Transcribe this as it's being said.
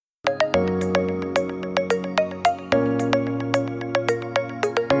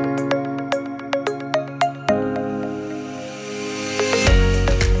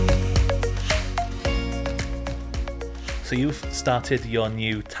So you've started your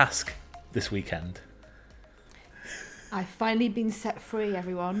new task this weekend. I've finally been set free,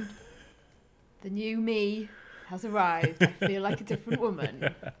 everyone. The new me has arrived. I feel like a different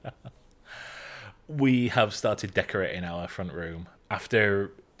woman. We have started decorating our front room.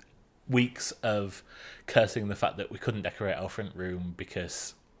 After weeks of cursing the fact that we couldn't decorate our front room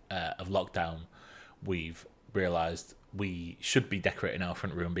because of lockdown, we've realised we should be decorating our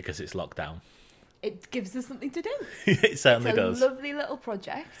front room because it's lockdown. It gives us something to do. It certainly does. It's a lovely little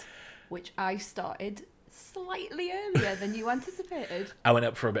project, which I started slightly earlier than you anticipated. I went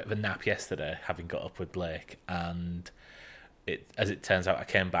up for a bit of a nap yesterday, having got up with Blake, and as it turns out, I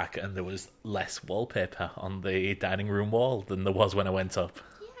came back and there was less wallpaper on the dining room wall than there was when I went up.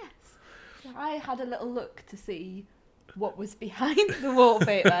 Yes. So I had a little look to see what was behind the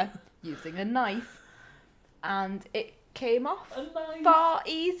wallpaper using a knife, and it came off far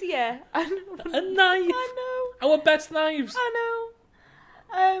easier. A knife? I know. Our best knives. I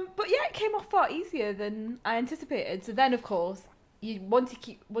know. But yeah, it came off far easier than I anticipated. So then, of course, once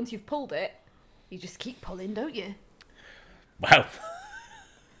you've pulled it, you just keep pulling, don't you? Wow.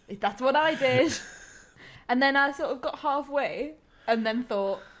 That's what I did. And then I sort of got halfway and then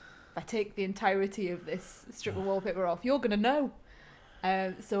thought, if I take the entirety of this strip of wallpaper off, you're going to know.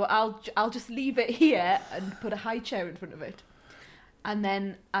 So I'll just leave it here and put a high chair in front of it. And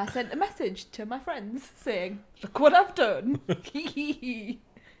then I sent a message to my friends saying, look what I've done. Do you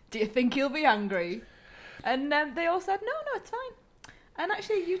think he'll be angry? And they all said, no, it's fine. And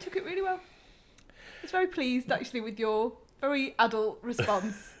actually, you took it really well. I was very pleased, actually, with your very adult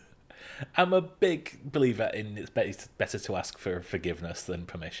response. I'm a big believer in it's better to ask for forgiveness than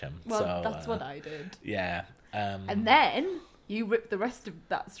permission. Well, so, that's what I did. Yeah. And then you ripped the rest of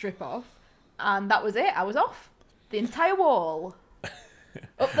that strip off, and that was it. I was off. The entire wall.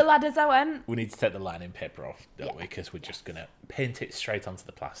 Up the ladders I went. We need to take the lining paper off, don't we? Because we're just going to paint it straight onto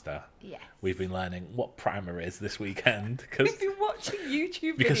the plaster. Yes. We've been learning what primer is this weekend. We've been watching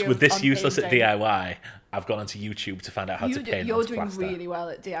YouTube videos. Because with this useless at painting. DIY, I've gone onto YouTube to find out how to paint You're onto doing plaster. really well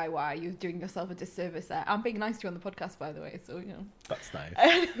at DIY. You're doing yourself a disservice there. I'm being nice to you on the podcast, by the way, so, you know. That's nice.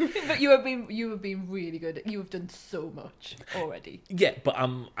 But you have been really good. You have done so much already. Yeah, but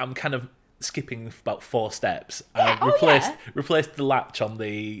I'm kind of skipping about 4 steps. Yeah, I replaced the latch on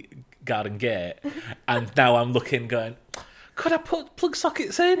the garden gate, and now I'm looking, going, could I put plug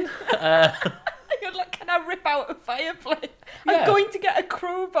sockets in? You're like, can I rip out a fireplace? Yeah. I'm going to get a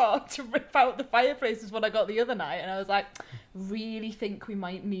crowbar to rip out the fireplace is what I got the other night, and I was like, really think we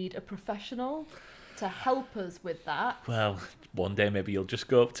might need a professional to help us with that. Well, one day maybe you'll just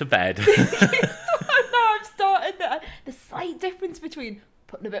go up to bed. No, I've started that. The slight difference between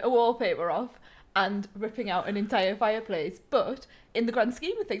putting a bit of wallpaper off and ripping out an entire fireplace, but in the grand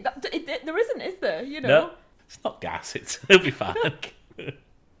scheme of things, there isn't, is there? You know, No, it's not gas. It'll be fine.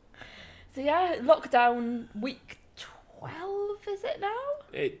 So yeah, lockdown week 12 is it now?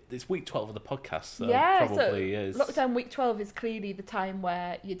 It's week 12 of the podcast, so yeah, probably so is. Lockdown week 12 is clearly the time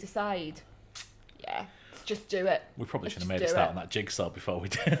where you decide, yeah, let's just do it. We probably Let's should have just made a do start it. on that jigsaw before we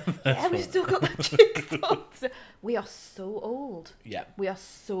did. Yeah, we've still got that jigsaw. We are so old. Yeah. We are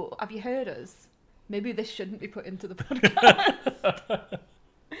so... Have you heard us? Maybe this shouldn't be put into the podcast.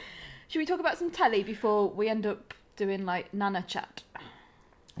 Should we talk about some telly before we end up doing, like, Nana chat?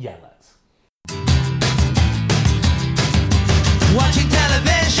 Yeah, let's. Watching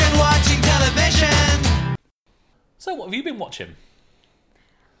television. So, what have you been watching?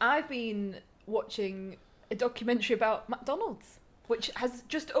 I've been watching a documentary about McDonald's, which has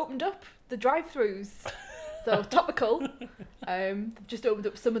just opened up the drive-thrus. So topical. They've just opened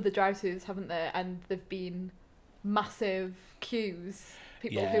up some of the drive-thrus, haven't they? And there've been massive queues.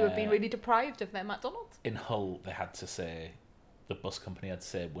 People who have been really deprived of their McDonald's. In Hull, they had to say, the bus company had to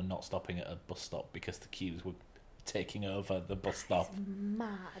say, we're not stopping at a bus stop because the queues were taking over the bus stop. It's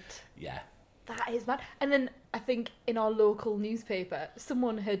mad. Yeah. That is mad. And then I think in our local newspaper,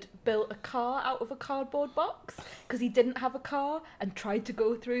 someone had built a car out of a cardboard box because he didn't have a car and tried to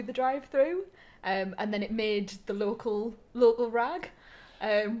go through the drive-through. And then it made the local rag,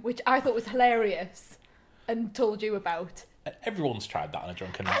 which I thought was hilarious and told you about. Everyone's tried that on a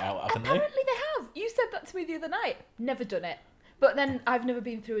drunken night out, haven't they? Apparently they have. You said that to me the other night. Never done it. But then I've never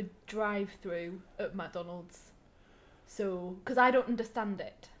been through a drive-through at McDonald's. So, because I don't understand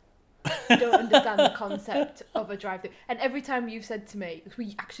it. I don't understand the concept of a drive-through. And every time you've said to me,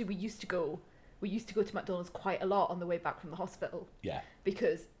 we used to go to McDonald's quite a lot on the way back from the hospital. Yeah.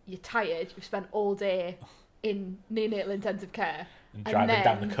 Because you're tired, you've spent all day in neonatal intensive care. And driving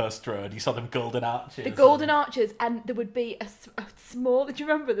down the coast road, you saw them golden arches. The golden arches, and there would be a small, do you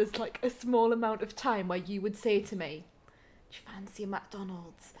remember there's like a small amount of time where you would say to me, do you fancy a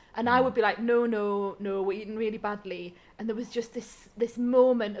McDonald's? And I would be like, no, we're eating really badly. And there was just this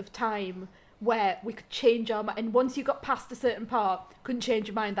moment of time where we could change our mind. And once you got past a certain part, couldn't change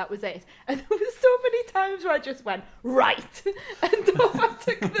your mind, that was it. And there was so many times where I just went, right. And I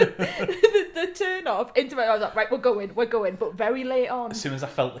took the turn off into my, I was like, right, we're going. But very late on. As soon as I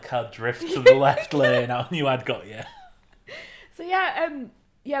felt the car drift to the left lane, I knew I'd got you. So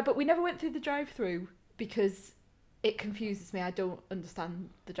but we never went through the drive-through because it confuses me. I don't understand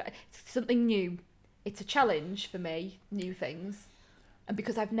the drive. It's something new. It's a challenge for me, new things. And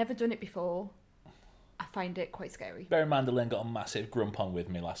because I've never done it before, I find it quite scary. Bear in mind, Elaine got a massive grump on with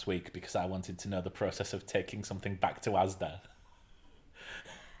me last week because I wanted to know the process of taking something back to Asda.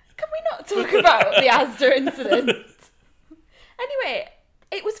 Can we not talk about the Asda incident? Anyway,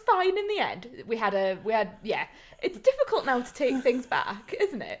 it was fine in the end. We had. It's difficult now to take things back,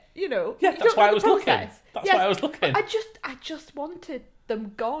 isn't it? You know. Yeah, that's why I was looking. That's why I was looking. I just wanted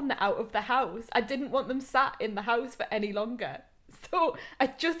them gone out of the house. I didn't want them sat in the house for any longer. So I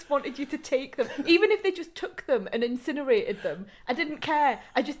just wanted you to take them. Even if they just took them and incinerated them, I didn't care.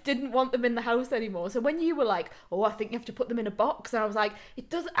 I just didn't want them in the house anymore. So when you were like, oh, I think you have to put them in a box, and I was like,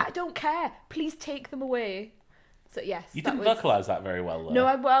 I don't care. Please take them away. So yes. You didn't vocalise that very well, though.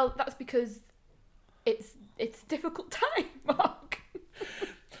 No, well, that's because it's a difficult time, Mark.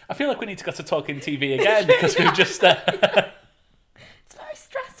 I feel like we need to go to Talking TV again because we've just... It's a very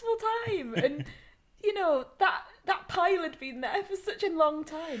stressful time. And, you know, that pile had been there for such a long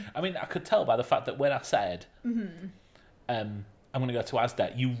time. I mean, I could tell by the fact that when I said, I'm going to go to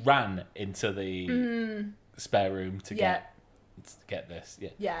Asda, you ran into the spare room to get this.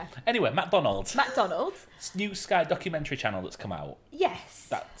 Yeah. Anyway, McDonald's. It's new Sky documentary channel that's come out. Yes.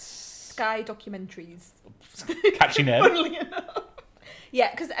 That's... Sky Documentaries. Catchy name. Funnily enough. Yeah,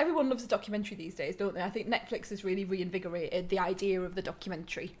 because everyone loves a documentary these days, don't they? I think Netflix has really reinvigorated the idea of the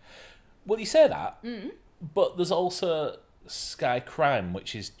documentary. Well, you say that, but there's also Sky Crime,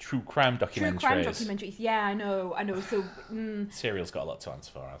 which is true crime documentaries. True crime documentaries, yeah, I know. So Serial's got a lot to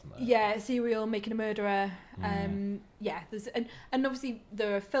answer for, hasn't it? Yeah, Serial, Making a Murderer. There's and obviously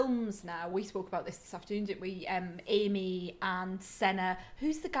there are films now. We spoke about this afternoon, didn't we? Amy and Senna.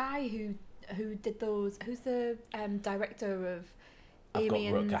 Who's the guy who did those? Who's the director of Amy?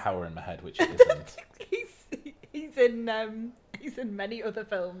 I've got Rutger Hauer in my head, which it isn't. He's in many other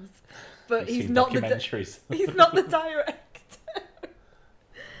films, but You've he's seen not documentaries. he's not the director.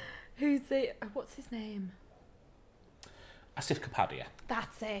 What's his name? Asif Kapadia.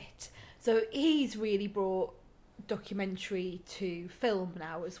 That's it. So he's really brought documentary to film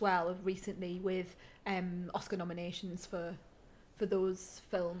now as well, recently with Oscar nominations for those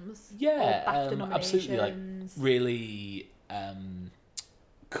films. Yeah, or BAFTA nominations. absolutely, like really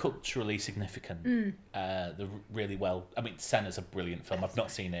culturally significant. They're really well. I mean, Senna's a brilliant film. I've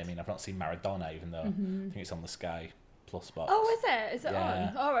not seen Amy, and I've not seen Maradona, even though I think it's on the Sky Plus box. Oh, is it? Is it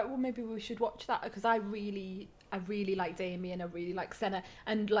on? All right. Well, maybe we should watch that because I really liked Amy and I really like Senna,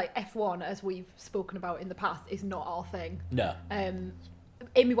 and like F1, as we've spoken about in the past, is not our thing. No.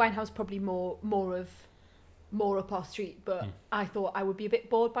 Amy Winehouse probably more up our street, but I thought I would be a bit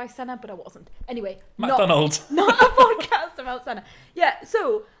bored by Senna, but I wasn't. Anyway, McDonald's. Not a podcast about Senna. Yeah,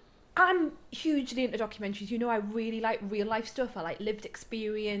 so I'm hugely into documentaries. You know, I really like real life stuff. I like lived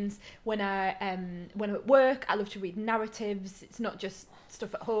experience. When I'm at work, I love to read narratives. It's not just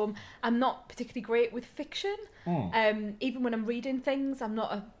stuff at home. I'm not particularly great with fiction. Even when I'm reading things, I'm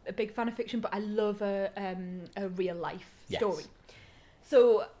not a big fan of fiction, but I love a real life story.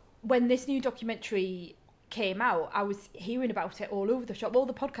 So when this new documentary came out, I was hearing about it all over the shop. All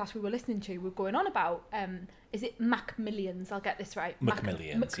the podcasts we were listening to were going on about, is it McMillions? I'll get this right.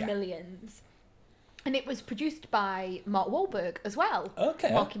 McMillions. And it was produced by Mark Wahlberg as well.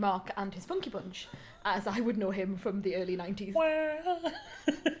 Okay. Marky Mark and his Funky Bunch, as I would know him from the early 90s.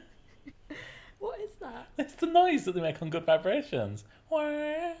 What is that? It's the noise that they make on Good Vibrations.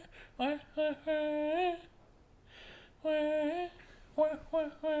 I'm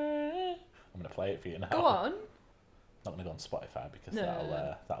going to play it for you now. Go on. Not going to go on Spotify because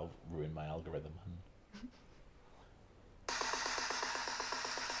No. that'll ruin my algorithm.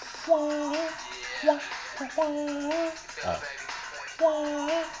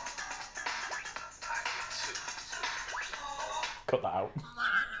 Cut that out.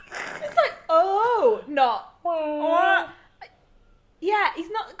 It's like, not. Wah. Yeah, he's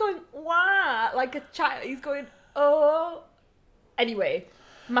not going wah like a child. He's going oh. Anyway,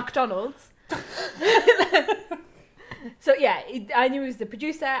 McDonald's. So yeah, I knew he was the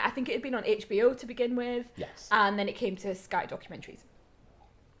producer. I think it had been on HBO to begin with. Yes. And then it came to Sky Documentaries.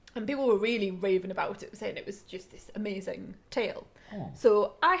 And people were really raving about it, saying it was just this amazing tale. Oh.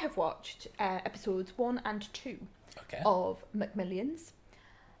 So I have watched episodes 1 and 2 Okay. of McMillions,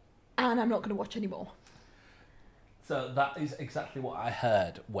 and I'm not going to watch any more. So that is exactly what I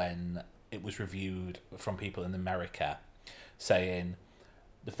heard when it was reviewed from people in America, saying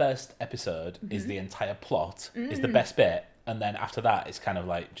the first episode is the entire plot, is the best bit, and then after that it's kind of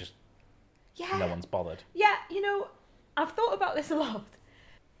like just no one's bothered. Yeah, I've thought about this a lot.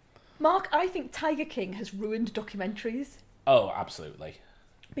 Mark, I think Tiger King has ruined documentaries. Oh, absolutely.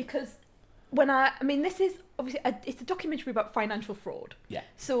 Because this is obviously it's a documentary about financial fraud. Yeah.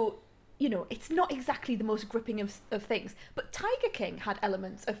 So, it's not exactly the most gripping of things. But Tiger King had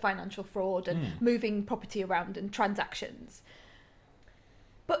elements of financial fraud and moving property around and transactions.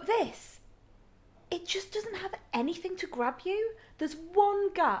 But this, it just doesn't have anything to grab you. There's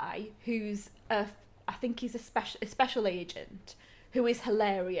one guy who's, I think he's a special agent, who is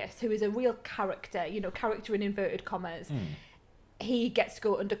hilarious, who is a real character, character in inverted commas. He gets to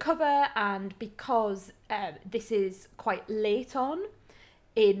go undercover, and because this is quite late on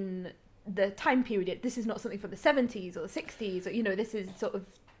in the time period, this is not something from the 70s or the 60s, or,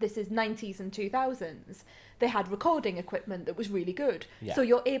 this is 90s and 2000s, they had recording equipment that was really good. Yeah. So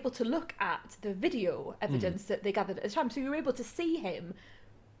you're able to look at the video evidence that they gathered at the time. So you're able to see him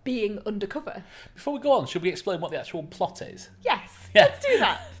being undercover. Before we go on, should we explain what the actual plot is? Yes, Yeah. let's do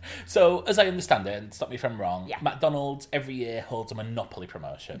that. So, as I understand it, and stop me if I'm wrong, Yeah. McDonald's every year holds a Monopoly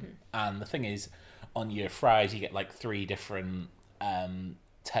promotion. And the thing is, on your fries, you get like 3 different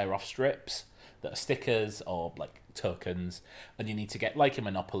tear-off strips that are stickers or like tokens, and you need to get, like a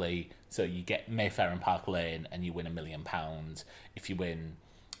Monopoly, so you get Mayfair and Park Lane and you win £1 million. If you win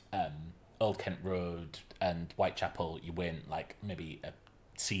Old Kent Road and Whitechapel, you win like maybe a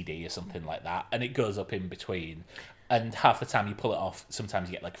CD or something like that, and it goes up in between, and half the time you pull it off, sometimes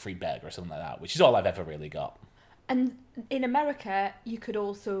you get like a free burger or something like that, which is all I've ever really got. And in America, you could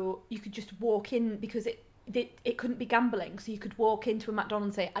just walk in, because it couldn't be gambling, so you could walk into a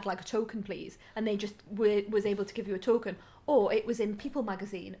McDonald's and say, I'd like a token please, and they just was able to give you a token. Or it was in People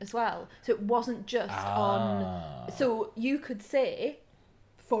magazine as well, so it wasn't just on, so you could say,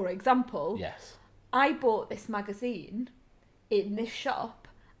 for example, Yes. I bought this magazine in this shop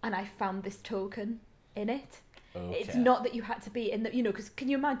and I found this token in it. Okay. It's not that you had to be in the, because can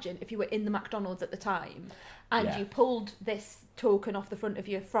you imagine if you were in the McDonald's at the time and you pulled this token off the front of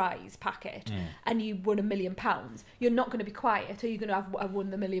your fries packet and you won £1 million? You're not going to be quiet, or you're going to have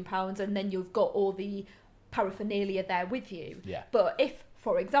won the £1 million, and then you've got all the paraphernalia there with you. Yeah. But if,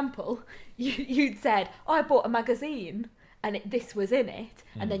 for example, you'd said, I bought a magazine and this was in it,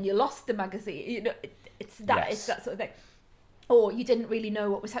 and then you lost the magazine, it's that sort of thing. Or you didn't really know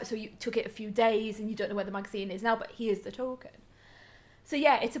what was happening, so you took it a few days and you don't know where the magazine is now, but here's the token. So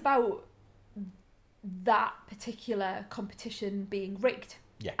yeah, it's about that particular competition being rigged.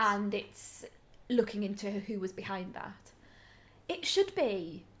 Yes. And it's looking into who was behind that. It should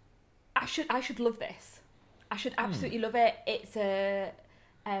be, I should love this. I should absolutely love it. It's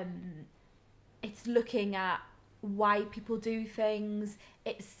it's looking at why people do things.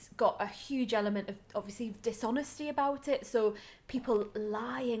 It's got a huge element of, obviously, dishonesty about it. So people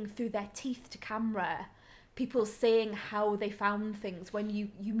lying through their teeth to camera, people saying how they found things when you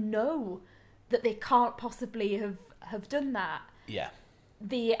know that they can't possibly have done that. Yeah.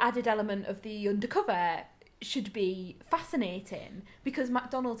 The added element of the undercover should be fascinating, because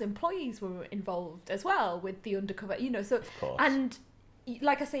McDonald's employees were involved as well with the undercover, so, Of course. and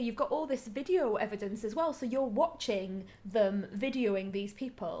like I say, you've got all this video evidence as well, so you're watching them videoing these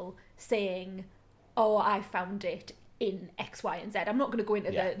people saying, oh, I found it in X, Y, and Z. I'm not going to go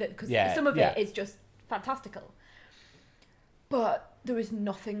into the because some of it is just fantastical. But there is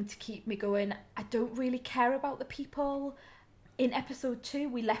nothing to keep me going. I don't really care about the people. In episode 2,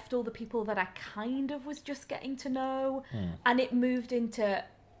 we left all the people that I kind of was just getting to know, and it moved into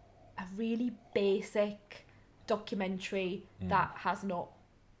a really basic documentary that has not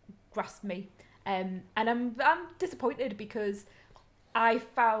grasped me, and I'm disappointed, because I'm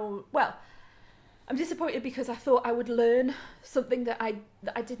disappointed because I thought I would learn something that I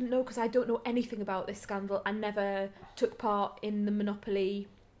didn't know, because I don't know anything about this scandal. I never took part in the Monopoly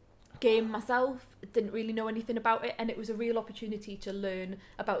game myself, didn't really know anything about it, and it was a real opportunity to learn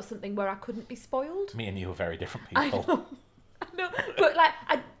about something where I couldn't be spoiled. Me and you are very different I people. know, but like,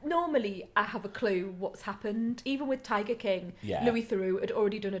 normally I have a clue what's happened. Even with Tiger King, Louis Theroux had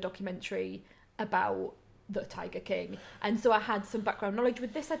already done a documentary about the Tiger King, and so I had some background knowledge.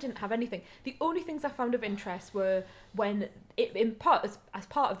 With this, I didn't have anything. The only things I found of interest were when, as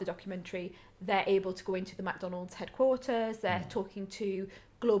part of the documentary, they're able to go into the McDonald's headquarters. They're talking to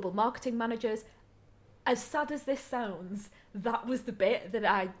global marketing managers. As sad as this sounds, that was the bit that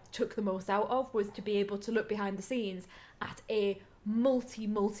I took the most out of, was to be able to look behind the scenes at a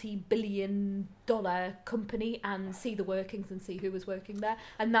multi-billion dollar company and see the workings and see who was working there.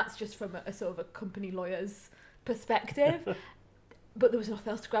 And that's just from a sort of a company lawyer's perspective. But there was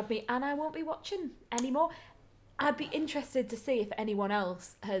nothing else to grab me, and I won't be watching anymore. I'd be interested to see if anyone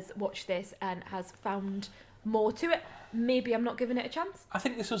else has watched this and has found more to it. Maybe I'm not giving it a chance. I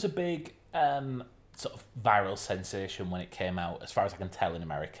think this was a big sort of viral sensation when it came out, as far as I can tell, in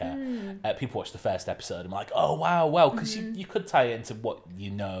America. People watched the first episode and were like, oh, wow, because you could tie it into what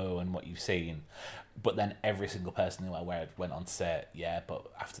you know and what you've seen. But then every single person who I read went on to say, yeah,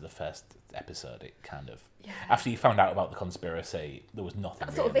 but after the first episode, it kind of... Yeah. After you found out about the conspiracy, there was nothing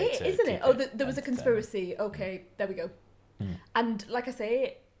That's really sort of it, isn't it? Oh, there was a conspiracy. Okay, there we go. And like I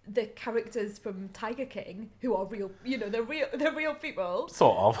say, the characters from Tiger King, who are real, they're real people.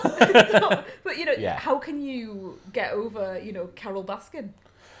 Sort of. But, how can you get over, Carol Baskin?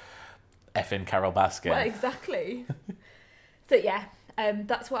 Effing Carol Baskin. Well, exactly. So, yeah,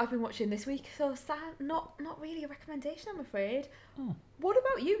 that's what I've been watching this week. So, sad, not really a recommendation, I'm afraid. What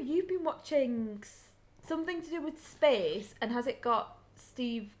about you? You've been watching something to do with space, and has it got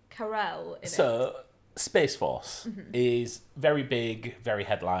Steve Carell in it? So, Space Force is very big, very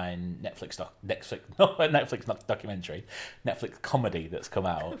headline Netflix documentary, Netflix comedy that's come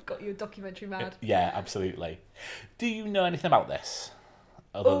out. I've got you a documentary mad. Yeah, absolutely. Do you know anything about this,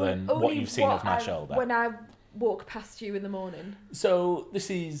 other than what you've seen of my shoulder? When I walk past you in the morning. So this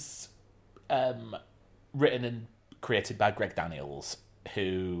is written and created by Greg Daniels,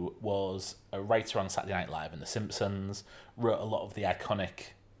 who was a writer on Saturday Night Live and The Simpsons, wrote a lot of the iconic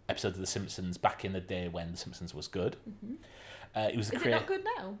episodes of The Simpsons back in the day when The Simpsons was good. He was Is it not good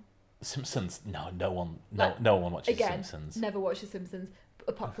now? Simpsons? No one watches The Simpsons. Never watched The Simpsons,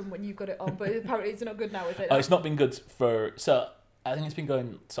 apart from when you've got it on, but apparently it's not good now, is it? Oh, it's not been good for... So, I think it's been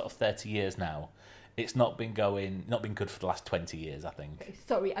going sort of 30 years now. It's not been good for the last 20 years, I think. Okay,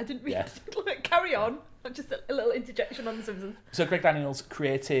 sorry, I didn't really... Yeah. Carry on. Just a little interjection on The Simpsons. So Greg Daniels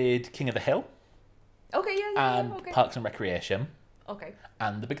created King of the Hill. Okay, and okay. Parks and Recreation. Okay.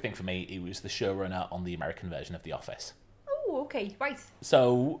 And the big thing for me, he was the showrunner on the American version of The Office. Oh, okay, right.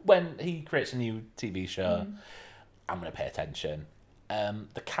 So when he creates a new TV show, I'm going to pay attention.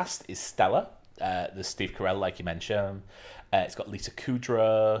 The cast is stellar. There's Steve Carell, like you mentioned. It's got Lisa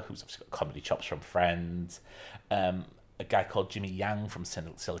Kudrow, who's obviously got comedy chops from Friends. A guy called Jimmy Yang from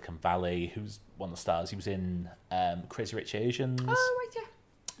Silicon Valley, who's one of the stars. He was in Crazy Rich Asians. Oh, right,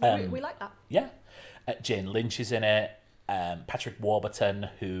 yeah. We like that. Yeah. Jane Lynch is in it. Patrick Warburton,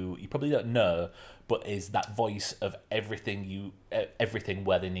 who you probably don't know, but is that voice of everything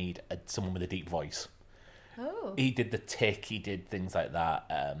where they need someone with a deep voice. Oh. He did The Tick. He did things like that.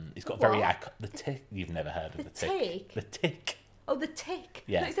 He's got The Tick. You've never heard of The Tick? The Tick. Oh, The Tick.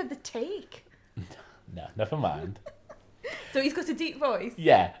 Yeah. I thought you said The Take. No, never mind. So he's got a deep voice.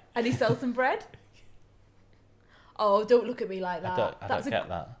 Yeah. And he sells some bread. Oh, don't look at me like that. I don't get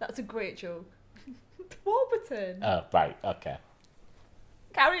that. That's a great joke. Warburton. Oh, right. Okay.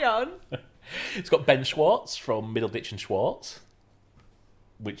 Carry on. It's got Ben Schwartz from Middleditch and Schwartz,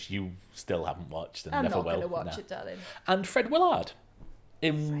 which you still haven't watched and never will. I'm not going to watch it, darling. And Fred Willard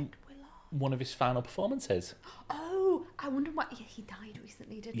in one of his final performances. Oh, I wonder why he died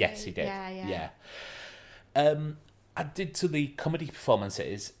recently, didn't he? Yes, he did. Yeah. Added to the comedy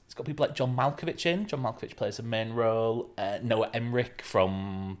performances, it's got people like John Malkovich in. John Malkovich plays a main role. Noah Emmerich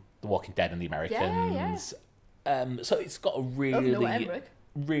from The Walking Dead and The Americans. Yeah. So it's got a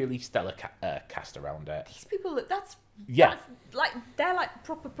really stellar cast around it. These people, that's like, they're like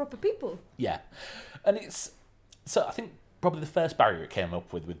proper people. Yeah. And so I think probably the first barrier it came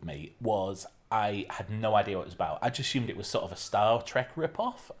up with me was I had no idea what it was about. I just assumed it was sort of a Star Trek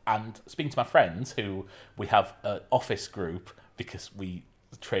rip-off. And speaking to my friends, who we have an office group because we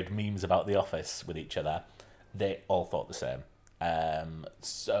trade memes about The Office with each other, they all thought the same.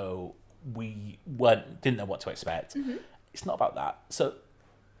 So we didn't know what to expect. It's not about that. So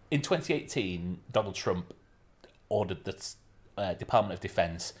in 2018, Donald Trump ordered the Department of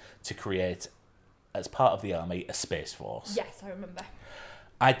Defense to create, as part of the army, a space force. Yes, I remember.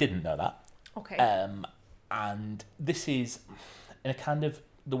 I didn't know that. Okay. And this is in a kind of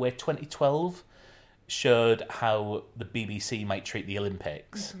the way 2012 showed how the BBC might treat the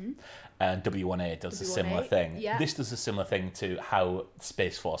Olympics. And W1A does a similar thing. Yeah. This does a similar thing to how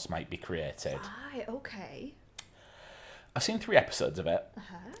Space Force might be created. Right, okay. I've seen 3 episodes of it.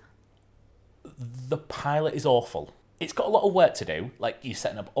 The pilot is awful. It's got a lot of work to do. Like, you're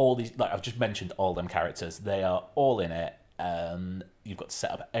setting up all these... Like, I've just mentioned all them characters. They are all in it. You've got to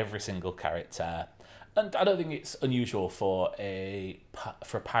set up every single character. And I don't think it's unusual for a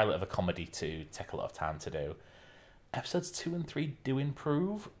pilot of a comedy to take a lot of time to do. Episodes 2 and 3 do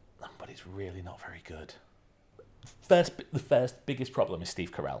improve, but it's really not very good. The first biggest problem is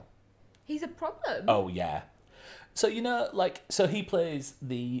Steve Carell. He's a problem? Oh, yeah. So, so he plays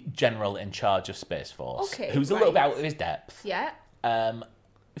the general in charge of Space Force, who's a little bit out of his depth. Yeah.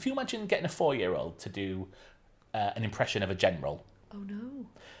 If you imagine getting a 4-year-old to do an impression of a general. Oh, no.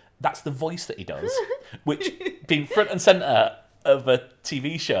 That's the voice that he does, which, being front and centre of a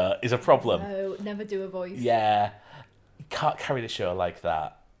TV show, is a problem. No, never do a voice. Yeah. You can't carry the show like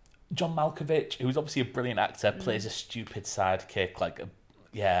that. John Malkovich, who's obviously a brilliant actor, plays a stupid sidekick,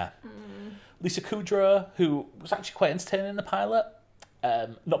 Lisa Kudrow, who was actually quite entertaining in the pilot,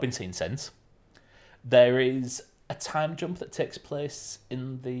 not been seen since. There is a time jump that takes place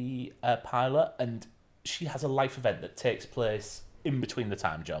in the pilot, and she has a life event that takes place in between the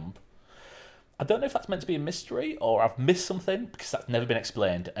time jump. I don't know if that's meant to be a mystery or I've missed something, because that's never been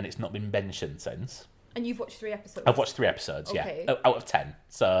explained and it's not been mentioned since. And you've watched 3 episodes? I've watched 3 episodes, okay. Yeah. Out of 10.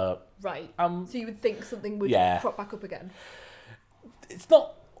 So right. So you would think something would crop back up again? It's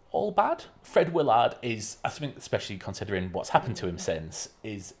not all bad. Fred Willard is, I think, especially considering what's happened to him since,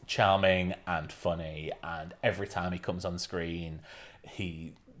 is charming and funny, and every time he comes on screen,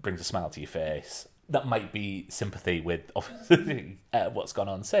 he brings a smile to your face. That might be sympathy with obviously what's gone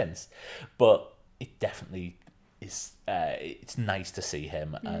on since, but it definitely is. It's nice to see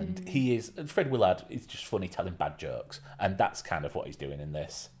him, and Fred Willard is just funny telling bad jokes, and that's kind of what he's doing in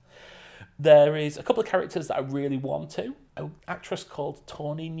this. There is a couple of characters that I really want to. An actress called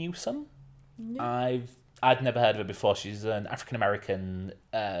Tawny Newsome. I'd never heard of her before. She's an African American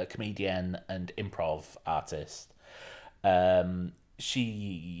comedian and improv artist.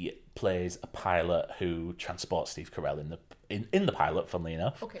 She plays a pilot who transports Steve Carell in the pilot, funnily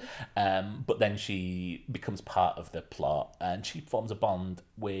enough. Okay. But then she becomes part of the plot, and she forms a bond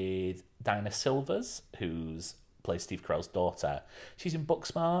with Dinah Silvers, who's plays Steve Carell's daughter. She's in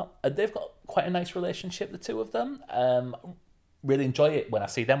Booksmart, and they've got quite a nice relationship, the two of them. Really enjoy it when I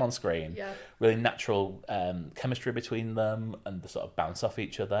see them on screen. Yeah. Really natural chemistry between them, and they sort of bounce off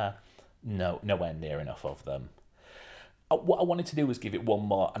each other. Nowhere near enough of them. What I wanted to do was give it one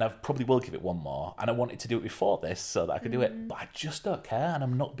more, and I probably will give it one more, and I wanted to do it before this so that I could do it, but I just don't care, and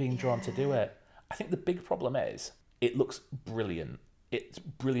I'm not being drawn to do it. I think the big problem is it looks brilliant. It's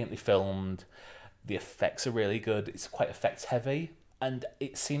brilliantly filmed. The effects are really good. It's quite effects heavy, and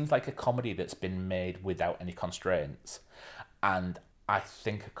it seems like a comedy that's been made without any constraints, and I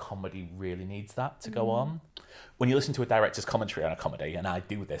think a comedy really needs that to go on. When you listen to a director's commentary on a comedy, and I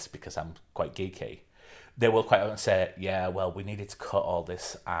do this because I'm quite geeky, they will quite often say, yeah, well, we needed to cut all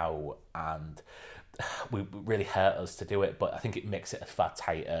this out, and it really hurt us to do it, but I think it makes it a far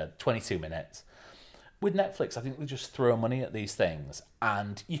tighter, 22 minutes. With Netflix, I think they just throw money at these things,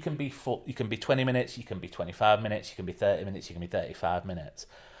 and you can be 20 minutes, you can be 25 minutes, you can be 30 minutes, you can be 35 minutes.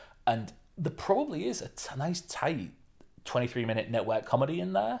 And there probably is a nice, tight 23-minute network comedy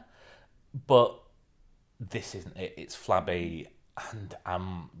in there, but this isn't it. It's flabby, and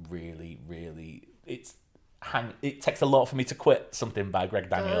I'm really, really... It takes a lot for me to quit something by Greg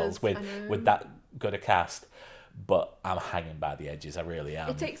Daniels with that good a cast, but I'm hanging by the edges. I really am.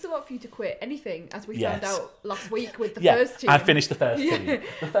 It takes a lot for you to quit anything, as we found out last week with the yeah, first team. I finished the first team.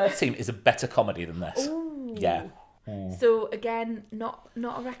 The first team is a better comedy than this. Ooh. Yeah. So again, not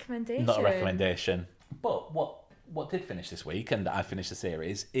a recommendation. Not a recommendation. But what did finish this week, and I finished the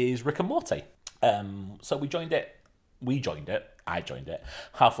series, is Rick and Morty. So I joined it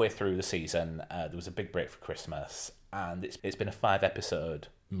halfway through the season. There was a big break for Christmas, and it's been a 5-episode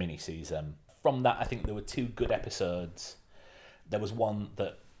mini-season. From that, I think there were 2 good episodes. There was one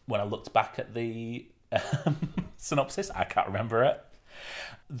that, when I looked back at the synopsis, I can't remember it.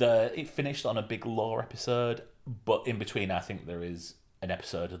 It finished on a big lore episode, but in between, I think there is an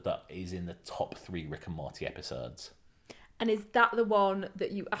episode that is in the top 3 Rick and Morty episodes. And is that the one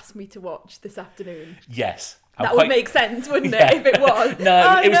that you asked me to watch this afternoon? Yes. That would make sense, wouldn't it, if it was?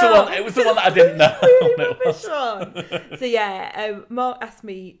 It was the one that I didn't know. Really rubbish one. So yeah, Mark asked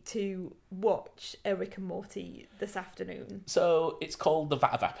me to watch a Rick and Morty this afternoon. So it's called the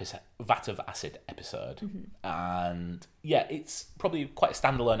Vat of Acid episode, and yeah, it's probably quite a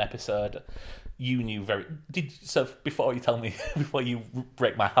standalone episode. You knew before you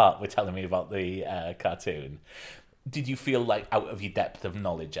break my heart with telling me about the cartoon. Did you feel like out of your depth of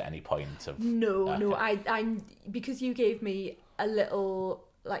knowledge at any point? No, I because you gave me a little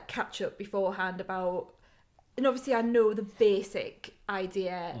like catch up beforehand about, and obviously I know the basic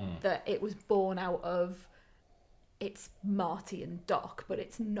idea that it was born out of it's Marty and Doc, but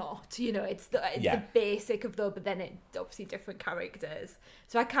it's not. You know, it's the basic of but then it's obviously different characters.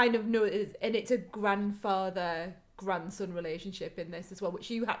 So I kind of know, and it's a grandfather-grandson relationship in this as well,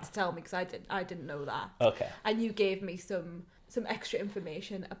 which you had to tell me because I didn't know that. Okay. And you gave me some extra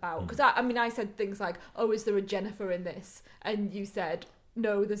information about, because I said things like, oh, is there a Jennifer in this? And you said,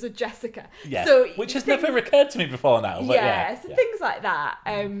 no, there's a Jessica. Yeah, so which has never occurred to me before now. But things like that.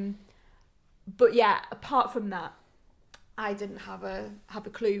 But yeah, apart from that, I didn't have a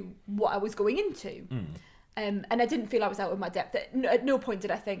clue what I was going into. And I didn't feel I was out of my depth. At no point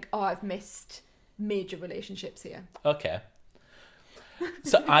did I think, oh, I've missed major relationships here. Okay.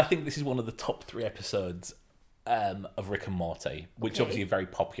 So I think this is one of the top 3 episodes of Rick and Morty, which is obviously a very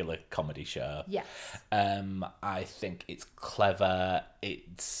popular comedy show. Yes. I think it's clever.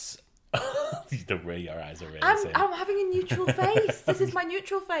 It's... the way your eyes are raising. I'm having a neutral face. This is my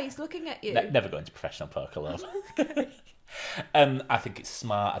neutral face looking at you. Never go into professional poker, love. I think it's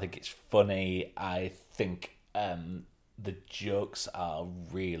smart. I think it's funny. I think the jokes are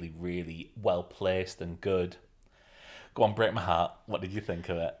really, really well placed and good. Go on, break my heart. What did you think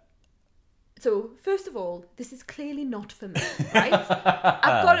of it? So, first of all, this is clearly not for me, right?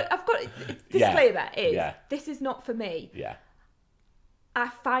 I've got disclaimer this is not for me. Yeah. I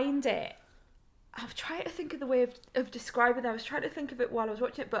find it... I'm trying to think of the way of describing it. I was trying to think of it while I was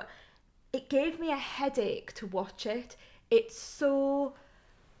watching it, but it gave me a headache to watch it. It's so...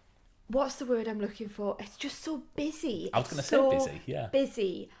 What's the word I'm looking for? It's just so busy. I was going to say busy, yeah.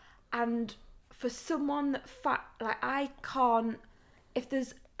 Busy. And for someone that... I can't... If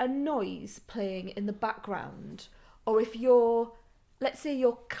there's a noise playing in the background, or if you're... Let's say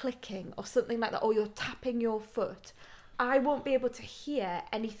you're clicking or something like that, or you're tapping your foot... I won't be able to hear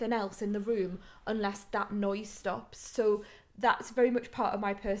anything else in the room unless that noise stops. So that's very much part of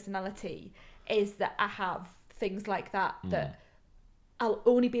my personality, is that I have things like that, that I'll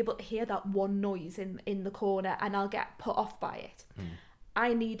only be able to hear that one noise in the corner and I'll get put off by it.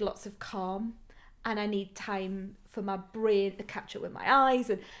 I need lots of calm, and I need time for my brain to catch up with my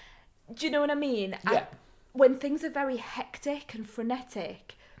eyes. And do you know what I mean? Yeah. When things are very hectic and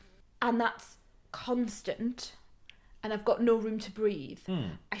frenetic, and that's constant... and I've got no room to breathe,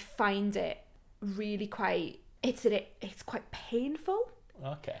 I find it really quite... It's quite painful.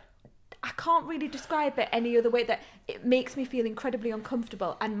 Okay. I can't really describe it any other way, that it makes me feel incredibly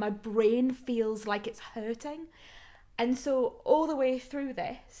uncomfortable and my brain feels like it's hurting. And so all the way through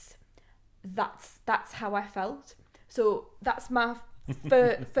this, that's how I felt. So that's my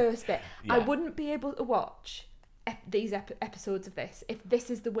first bit. Yeah. I wouldn't be able to watch these episodes of this if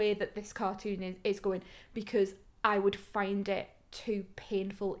this is the way that this cartoon is going, because... I would find it too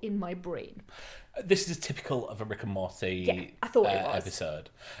painful in my brain. This is typical of a Rick and Morty I thought it was.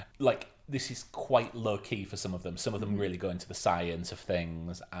 episode. Like, this is quite low-key for some of them. Some of them really go into the science of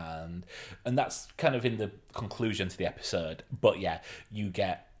things, and that's kind of in the conclusion to the episode. But yeah, you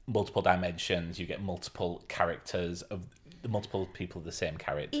get multiple dimensions, you get multiple characters of the multiple people of the same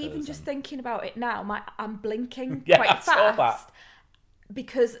characters. Even just thinking about it now, I'm blinking yeah, quite I fast. saw that.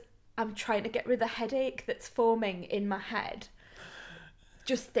 Because... I'm trying to get rid of the headache that's forming in my head.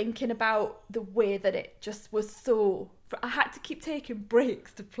 Just thinking about the way that it just was so... I had to keep taking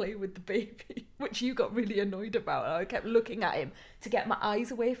breaks to play with the baby, which you got really annoyed about. I kept looking at him to get my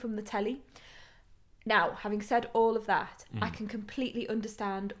eyes away from the telly. Now, having said all of that, I can completely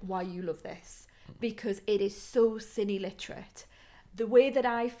understand why you love this, because it is so cine literate. The way that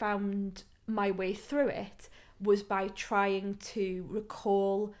I found my way through it was by trying to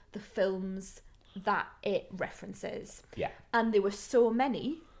recall the films that it references. Yeah. And there were so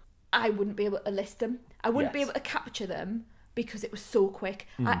many, I wouldn't be able to list them. I wouldn't be able to capture them because it was so quick.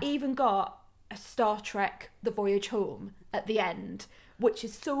 I even got a Star Trek The Voyage Home at the end, which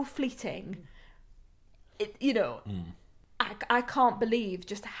is so fleeting. I can't believe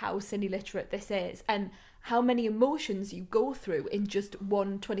just how cine literate this is, and how many emotions you go through in just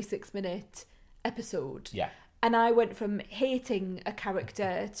one 26-minute episode. Yeah. And I went from hating a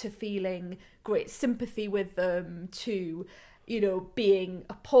character to feeling great sympathy with them to, being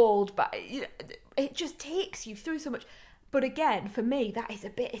appalled. But it just takes you through so much. But again, for me,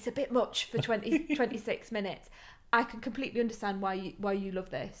 it's a bit much for 26 minutes. I can completely understand why you love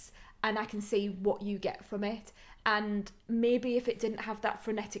this, and I can see what you get from it. And maybe if it didn't have that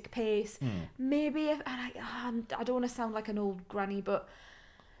frenetic pace, maybe I don't want to sound like an old granny, but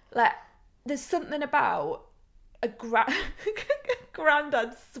like there's something about a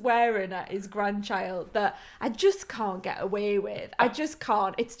granddad swearing at his grandchild that I just can't get away with. I just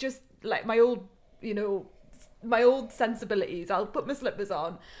can't. It's just like my old sensibilities. I'll put my slippers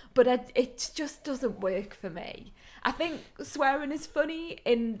on, but it just doesn't work for me. I think swearing is funny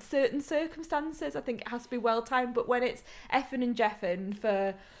in certain circumstances. I think it has to be well timed, but when it's effing and jeffing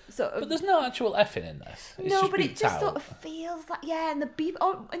for sort of... But there's no actual effing in this. It's no, just but it just out. sort of feels like, yeah, and the beep...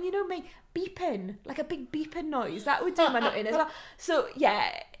 Oh, and you know me, beeping, like a big beeping noise. That would do my nut in as well. So,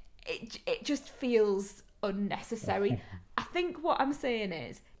 yeah, it just feels unnecessary. I think what I'm saying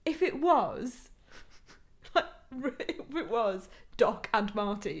is, if it was Doc and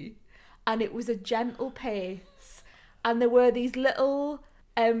Marty, and it was a gentle pace, and there were these little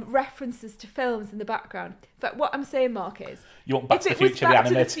references to films in the background. But what I'm saying, Mark, is... You want Back to the Future, the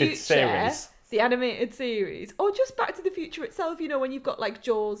animated series? The animated series. Or just Back to the Future itself, you know, when you've got, like,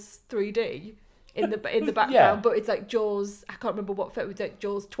 Jaws 3D in the background, Yeah. but it's like Jaws... I can't remember what film it was, like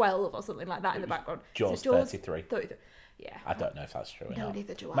Jaws 12 or something like that in the background. Jaws 33. 33. Yeah. I don't know if that's true or No, not.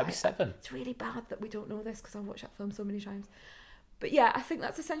 neither do I. Maybe 7. It's really bad that we don't know this because I've watched that film so many times. But yeah, I think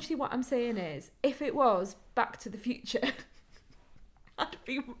that's essentially what I'm saying is, if it was Back to the Future,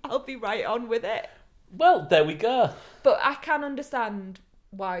 I'll be right on with it. Well, there we go. But I can understand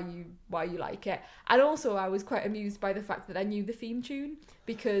why you like it. And also I was quite amused by the fact that I knew the theme tune,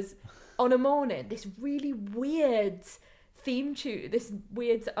 because on a morning, this really weird theme tune, this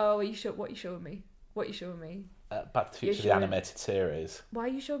weird... Oh, what are you showing me? What are you showing me? Back to the Future, the animated series. Why are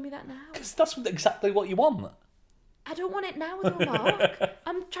you showing me that now? Because that's exactly what you want. I don't want it now, though, Mark.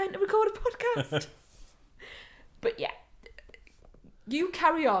 I'm trying to record a podcast. But yeah, you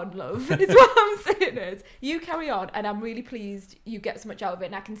carry on, love, is what I'm saying is. You carry on, and I'm really pleased you get so much out of it,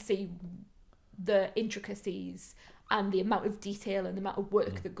 and I can see the intricacies and the amount of detail and the amount of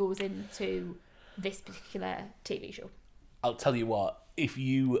work that goes into this particular TV show. I'll tell you what,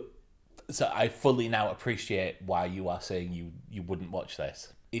 So I fully now appreciate why you are saying you wouldn't watch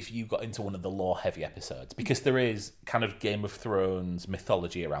this. If you got into one of the lore-heavy episodes, because there is kind of Game of Thrones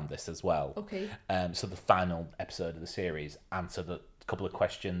mythology around this as well. Okay. So the final episode of the series answered a couple of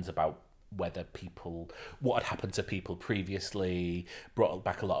questions about what had happened to people previously, brought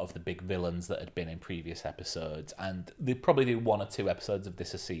back a lot of the big villains that had been in previous episodes, and they probably do 1 or 2 episodes of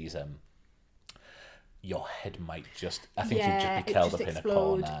this a season. Your head might just... I think you'd just be curled up in a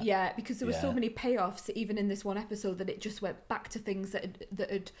corner. Yeah, because there were so many payoffs, even in this one episode, that it just went back to things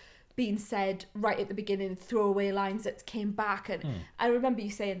that had been said right at the beginning, throwaway lines that came back. And I remember you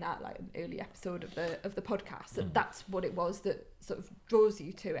saying that, like, an early episode of the podcast, that that's what it was that sort of draws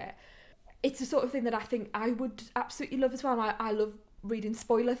you to it. It's the sort of thing that I think I would absolutely love as well. I love reading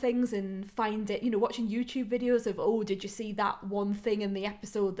spoiler things and watching YouTube videos of, did you see that one thing in the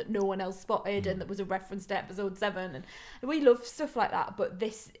episode that no one else spotted and that was a reference to episode 7, and we love stuff like that. But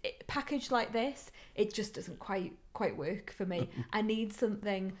this package like this, it just doesn't quite work for me. I need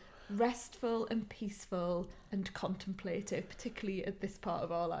something restful and peaceful and contemplative, particularly at this part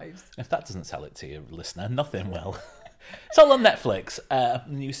of our lives. If that doesn't sell it to you, listener, nothing will. It's all on Netflix. The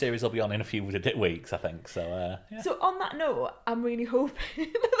new series will be on in a few weeks, I think. So, yeah. So on that note, I'm really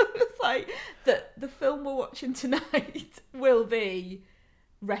hoping that the film we're watching tonight will be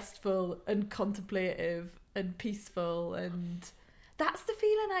restful and contemplative and peaceful, and that's the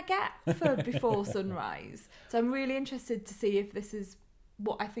feeling I get for Before Sunrise. So I'm really interested to see if this is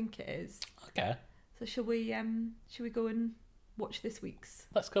what I think it is. Okay. So shall we go and watch this week's?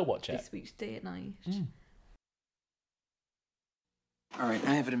 Let's go watch it. This week's Day at Night. All right,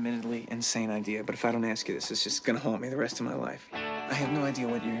 I have an admittedly insane idea, but if I don't ask you this, it's just gonna haunt me the rest of my life. I have no idea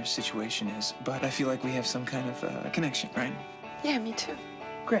what your situation is, but I feel like we have some kind of connection, right? Yeah, me too.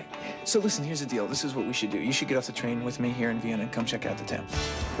 Great. So listen, here's the deal. This is what we should do. You should get off the train with me here in Vienna and come check out the town.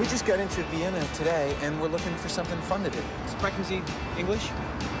 We just got into Vienna today, and we're looking for something fun to do. Sprechen Sie English?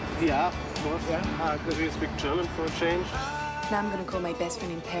 Yeah, of course, yeah. Because you speak German for a change. Now I'm gonna call my best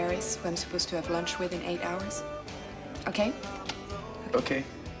friend in Paris, who I'm supposed to have lunch with in 8 hours. Okay? Okay.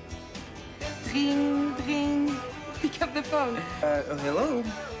 Ring, ring. Pick up the phone. Hello?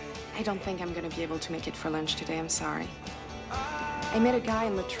 I don't think I'm gonna be able to make it for lunch today, I'm sorry. I met a guy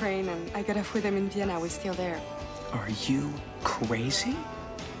on the train and I got off with him in Vienna. We're still there. Are you crazy?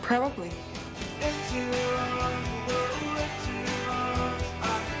 Probably.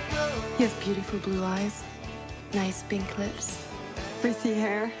 He has beautiful blue eyes, nice pink lips, frizzy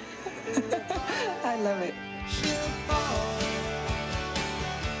hair. I love it.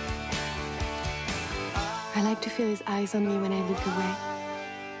 I like to feel his eyes on me when I look away.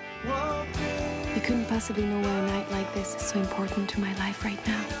 You couldn't possibly know why a night like this is so important to my life right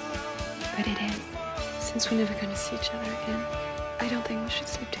now. But it is. Since we're never going to see each other again, I don't think we should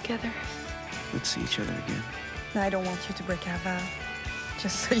sleep together. Let's see each other again. I don't want you to break our vow,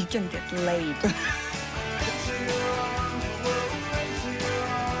 just so you can get laid.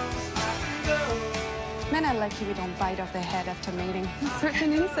 Man, I lucky we don't bite off their head after mating.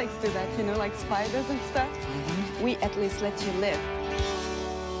 Certain insects do that, you know, like spiders and stuff. We at least let you live.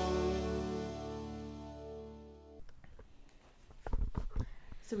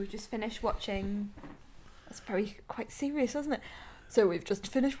 So we've just finished watching. That's quite serious, isn't it? So we've just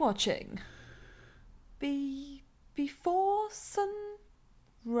finished watching Before Sunrise.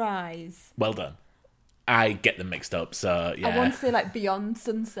 Well done. I get them mixed up, so yeah. I want to say like Beyond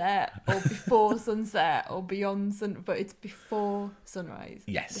Sunset or Before Sunset or Beyond Sun, but it's Before Sunrise.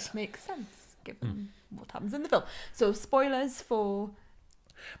 Yes. Which makes sense given what happens in the film. So spoilers for.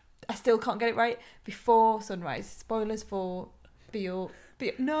 I still can't get it right. Before Sunrise. Spoilers for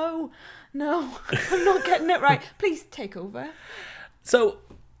No, I'm not getting it right. Please take over. So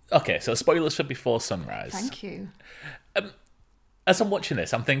spoilers for Before Sunrise. Thank you. As I'm watching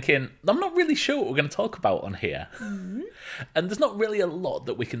this, I'm thinking, I'm not really sure what we're going to talk about on here. And there's not really a lot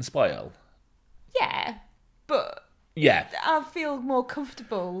that we can spoil. Yeah, but Yeah. I feel more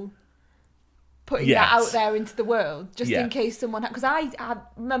comfortable putting that out there into the world, just in case someone... Because I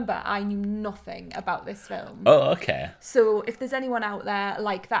remember I knew nothing about this film. Oh, okay. So if there's anyone out there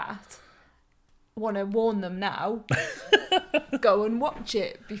like that, want to warn them now, go and watch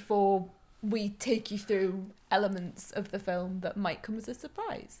it before we take you through elements of the film that might come as a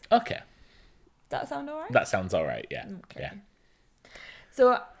surprise. Okay. Does that sound all right? That sounds all right, yeah. Okay. Yeah.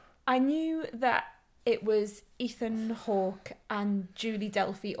 So I knew that it was Ethan Hawke and Julie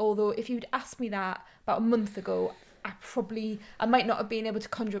Delpy, although if you'd asked me that about a month ago, I might not have been able to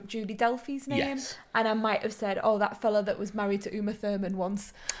conjure up Julie Delpy's name, Yes. and I might have said, "Oh, that fella that was married to Uma Thurman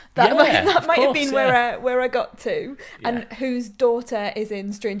once." That of might have course, been where I got to, and whose daughter is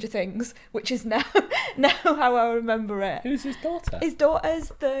in Stranger Things, which is now how I remember it. Who's his daughter? His daughter's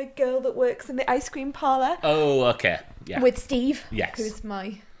the girl that works in the ice cream parlour. Oh, okay. Yeah. With Steve, Yes. who's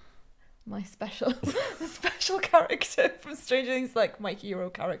my special special character from Stranger Things, like my hero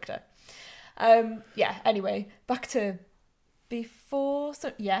character. Anyway, back to Before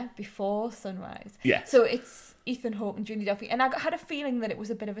Sunrise. Yeah. So it's Ethan Hawke and Julie Delpy, and I had a feeling that it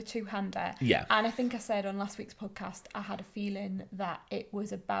was a bit of a two-hander. Yeah. And I think I said on last week's podcast, I had a feeling that it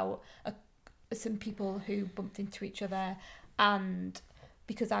was about some people who bumped into each other, and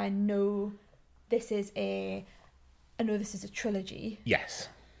because I know this is a trilogy. Yes.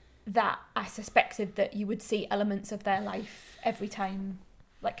 That I suspected that you would see elements of their life every time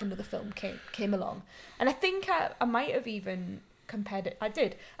like another film came along. And I think I might have even compared it. I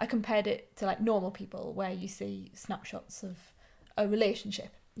compared it to like Normal People, where you see snapshots of a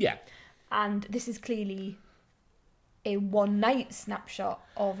relationship. Yeah. And this is clearly a one-night snapshot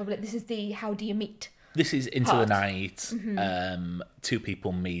of this is the how do you meet. This is into part. the night. Mm-hmm. Two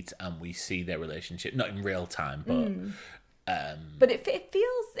people meet and we see their relationship, not in real time, but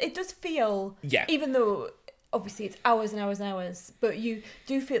it does feel, even though obviously it's hours and hours and hours, but you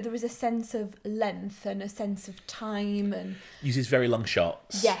do feel there is a sense of length and a sense of time, and uses very long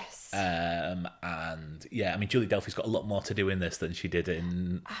shots. Yes. And yeah, I mean, Julie Delpy's got a lot more to do in this than she did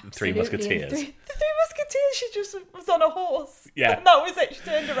in Three Absolutely. Musketeers. The Three Musketeers, she just was on a horse. Yeah. And that was it. She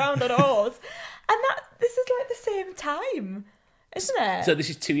turned around on a horse. And this is like the same time, isn't it? So this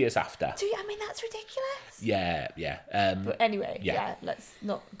is 2 years after. I mean, that's ridiculous. Yeah. But anyway, let's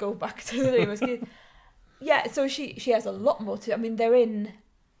not go back to the Three Musketeers. Yeah, so she has a lot more to... I mean, they're in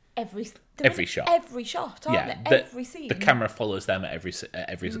every shot. Every shot, aren't they? Every scene. The camera follows them at every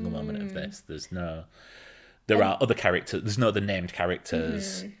single moment of this. There are other characters. There's no other named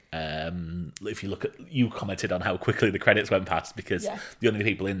characters. If you look at... You commented on how quickly the credits went past, because the only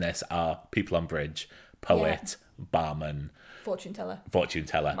people in this are people on bridge, poet, barman... Fortune teller.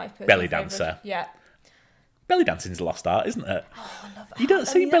 Belly dancer. Yeah. Belly dancing's a lost art, isn't it? Oh, I love it. You don't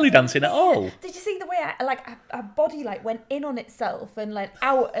see belly dancing at all. Did you see the way her body went in on itself and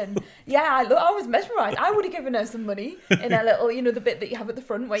out, and I was mesmerised. I would have given her some money in a little, the bit that you have at the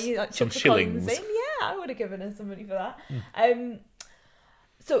front where you some chuck the shillings. coins in. Yeah, I would have given her some money for that.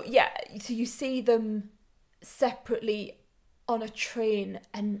 So you see them separately on a train,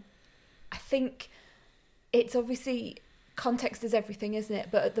 and I think it's obviously context is everything, isn't it?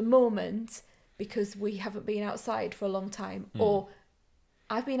 But at the moment, because we haven't been outside for a long time, or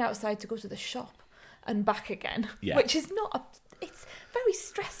I've been outside to go to the shop and back again, which is it's a very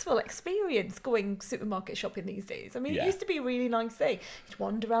stressful experience going supermarket shopping these days. I mean, it used to be a really nice thing. You'd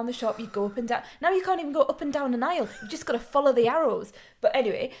wander around the shop, you'd go up and down. Now you can't even go up and down an aisle. You've just got to follow the arrows. But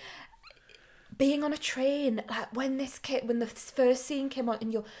anyway, being on a train, when the first scene came on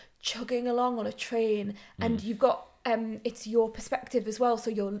and you're chugging along on a train and you've got it's your perspective as well.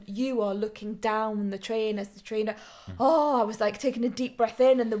 So you are looking down the train as the trainer. I was like taking a deep breath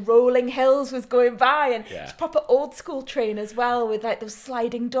in, and the rolling hills was going by, and it's proper old school train as well with like those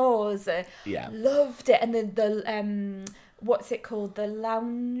sliding doors. Loved it, and then the what's it called? The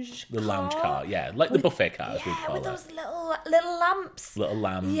lounge car, like the buffet car, as we call with it. those little lamps.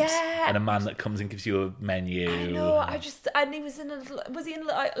 And a man that comes and gives you a menu. I know. And he was he in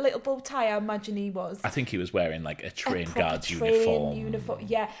a little bow tie? I imagine he was. I think he was wearing like a train guard's uniform.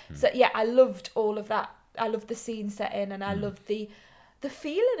 So I loved all of that. I loved the scene setting, and I loved the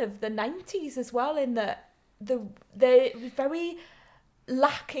feeling of the 90s as well. In that they're very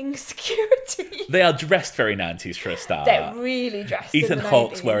lacking security. They are dressed very 90s for a start. They're really dressed. Ethan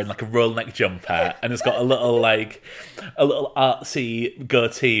Hawke's wearing like a roll neck jumper and has got a little artsy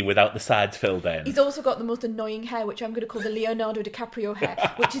goatee without the sides filled in. He's also got the most annoying hair, which I'm going to call the Leonardo DiCaprio hair,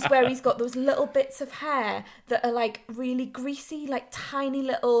 which is where he's got those little bits of hair that are like really greasy, like tiny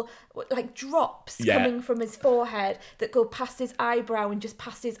little like drops coming from his forehead that go past his eyebrow and just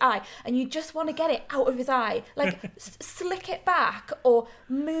past his eye, and you just want to get it out of his eye, like slick it back or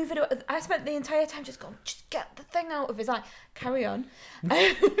move it. I spent the entire time just going, just get the thing out of his eye. Carry on.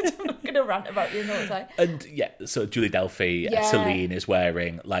 I'm not going to rant about you the whole time. And so Julie Delphi, Celine is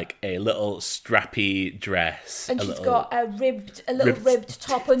wearing like a little strappy dress, and she's got a ribbed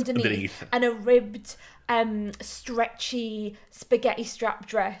top underneath and a ribbed stretchy spaghetti strap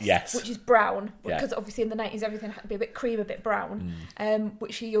dress, which is brown, because obviously in the 90s everything had to be a bit cream, a bit brown,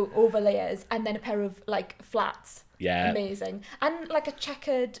 which she overlayers, and then a pair of like flats. Amazing. And like a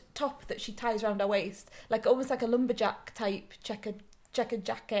checkered top that she ties around her waist, like almost like a lumberjack type checkered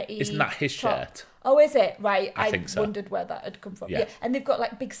jacket. Isn't that his shirt? Oh, is it? Right. I think so. Wondered where that had come from. Yeah. And they've got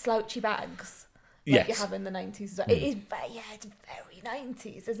like big slouchy bags. Like you have in the 90s as well. It is it's very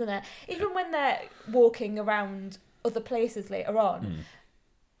 90s, isn't it? Even when they're walking around other places later on,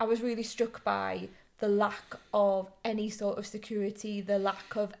 I was really struck by the lack of any sort of security, the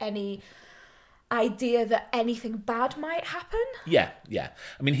lack of any idea that anything bad might happen. Yeah.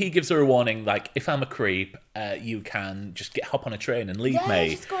 I mean, he gives her a warning, like, if I'm a creep, you can just hop on a train and leave me. Yeah,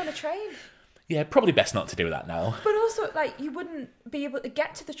 just go on a train. Yeah, probably best not to do that now. But also, like, you wouldn't be able to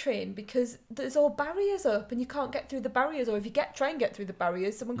get to the train because there's all barriers up and you can't get through the barriers. Or if you try and get through the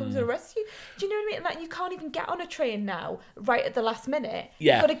barriers, someone comes and arrests you. Do you know what I mean? Like, you can't even get on a train now right at the last minute.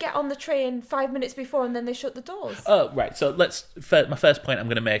 Yeah. You've got to get on the train 5 minutes before and then they shut the doors. Oh, right. So my first point I'm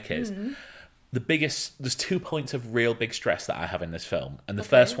going to make is there's 2 points of real big stress that I have in this film. And the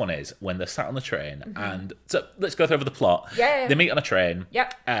first one is when they're sat on the train and... So let's go over the plot. Yeah. They meet on a train.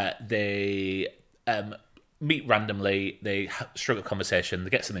 Yep. They meet randomly. They strike a conversation. They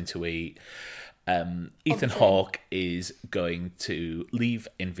get something to eat. Ethan Hawke is going to leave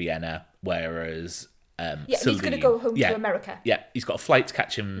in Vienna, whereas... he's going to go home to America. Yeah, he's got a flight to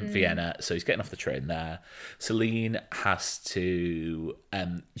catch in Vienna, so he's getting off the train there. Celine has to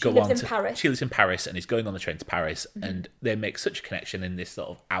go on to Paris. She lives in Paris, and he's going on the train to Paris, and they make such a connection in this sort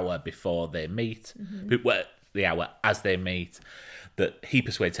of hour before they meet, the hour as they meet, that he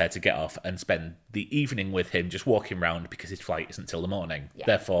persuades her to get off and spend the evening with him, just walking around because his flight isn't till the morning. Yeah.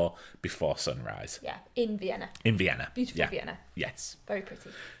 Therefore, before sunrise. Yeah, in Vienna. Beautiful Vienna. Yes. Very pretty.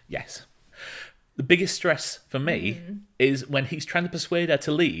 Yes. The biggest stress for me is when he's trying to persuade her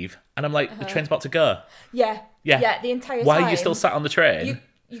to leave, and I'm like, the train's about to go. Yeah, the entire time. Why are you still sat on the train?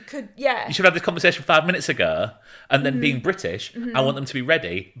 You could, You should have this conversation 5 minutes ago, and then being British, I want them to be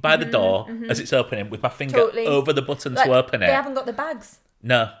ready by the door as it's opening with my finger over the button to open it. They haven't got the bags.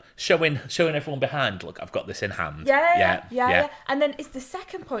 No, showing everyone behind, look, I've got this in hand. Yeah. And then it's the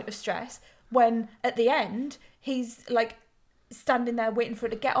second point of stress when, at the end, he's like standing there waiting for it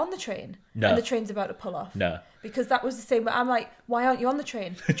to get on the train. No. And the train's about to pull off. No. Because that was the same, but I'm like, why aren't you on the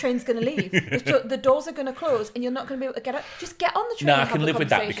train? The train's going to leave. The doors are going to close and you're not going to be able to get out. Just get on the train. No, I can live with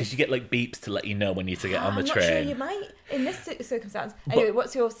that because you get like beeps to let you know when you need to get on the train. I'm not sure you might in this circumstance. Anyway,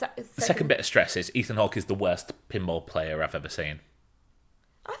 what's your second bit of stress is Ethan Hawke is the worst pinball player I've ever seen.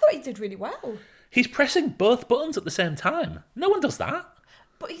 I thought he did really well. He's pressing both buttons at the same time. No one does that.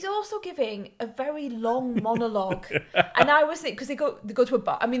 But he's also giving a very long monologue. And I was thinking, because they go to a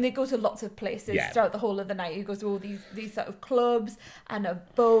bar. I mean, they go to lots of places throughout the whole of the night. He goes to all these sort of clubs and a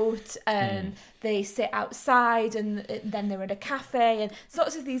boat, and they sit outside, and then they're at a cafe, and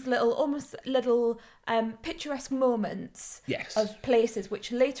sorts of these almost little picturesque moments of places,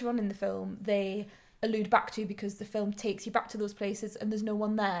 which later on in the film they allude back to because the film takes you back to those places and there's no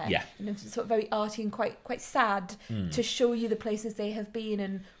one there. Yeah. And it's sort of very arty and quite sad to show you the places they have been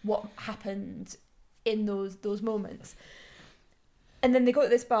and what happened in those moments. And then they go to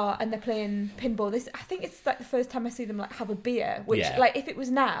this bar and they're playing pinball. I think it's like the first time I see them like have a beer. Which like if it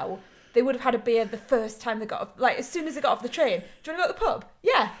was now, they would have had a beer the first time they got off. Like as soon as they got off the train. Do you want to go to the pub?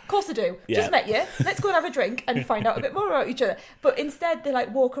 Yeah, of course I do. Yeah. Just met you. Let's go and have a drink and find out a bit more about each other. But instead, they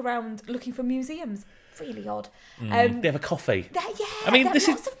like walk around looking for museums. Really odd. They have a coffee. Yeah, I mean, this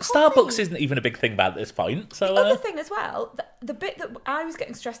is Starbucks isn't even a big thing about at this point. So the other thing as well, the bit that I was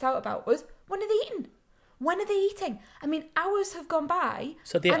getting stressed out about was when are they eating? When are they eating? I mean, hours have gone by.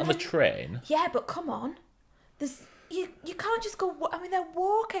 So they're on the train. Yeah, but come on, you can't just go. I mean, they're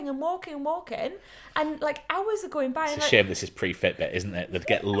walking and walking and walking, and like hours are going by. It's a shame this is pre-Fitbit, isn't it? They'd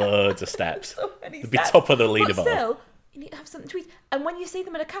get loads of steps. So many They'd be steps. top of the leaderboard. But still, you need to have something to eat. And when you see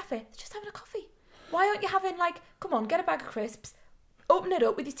them in a cafe, they're just having a coffee. Why aren't you having like, come on, get a bag of crisps, open it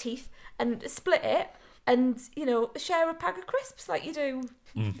up with your teeth, and split it, and share a bag of crisps like you do.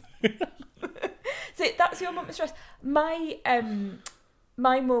 So that's your moment of stress. My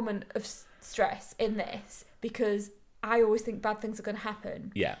moment of stress in this, because I always think bad things are going to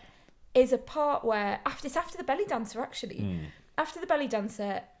happen. Yeah. Is a part where it's after the belly dancer actually. After the belly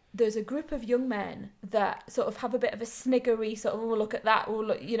dancer, there's a group of young men that sort of have a bit of a sniggery sort of, oh, look at that, or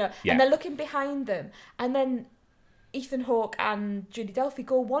look, and they're looking behind them, and then Ethan Hawke and Julie Delphi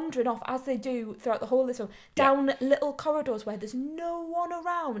go wandering off, as they do throughout the whole of this film, down little corridors where there's no one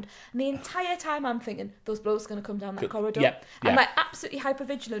around. And the entire time I'm thinking, those blokes are going to come down that corridor. Yep. I'm like absolutely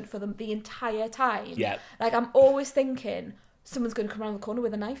hyper-vigilant for them the entire time. Yeah. Like I'm always thinking, someone's going to come around the corner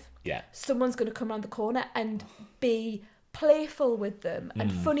with a knife. Yeah. Someone's going to come around the corner and be playful with them and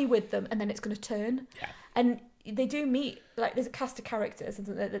funny with them, and then it's going to turn. Yeah. And they do meet, like there's a cast of characters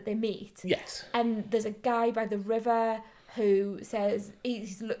that they meet. Yes. And there's a guy by the river who says he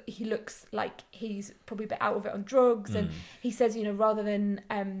looks like he's probably a bit out of it on drugs, and he says, rather than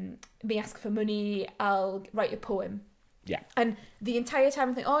me ask for money, I'll write a poem. Yeah. And the entire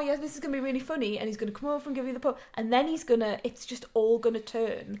time I think, oh yeah, this is going to be really funny, and he's going to come over and give you the poem, and then it's just all going to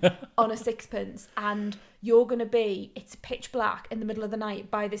turn on a sixpence, and you're going to be, it's pitch black in the middle of the night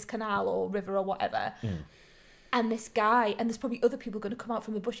by this canal or river or whatever. And this guy, and there's probably other people going to come out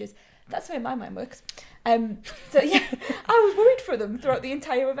from the bushes. That's the way my mind works. So yeah, I was worried for them throughout the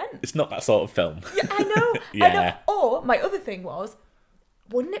entire event. It's not that sort of film. Yeah, I know. Yeah. I know. Or my other thing was,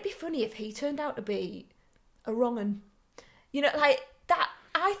 wouldn't it be funny if he turned out to be a wrong un? Like that.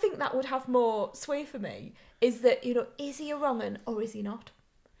 I think that would have more sway for me. Is that is he a wrong un or is he not?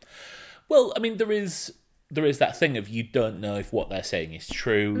 Well, I mean, there is that thing of you don't know if what they're saying is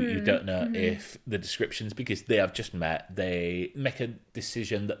true. You don't know if the descriptions, because they have just met, they make a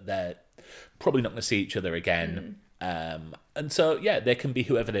decision that they're probably not going to see each other again. And so, yeah, they can be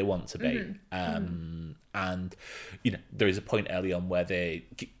whoever they want to be. And, there is a point early on where they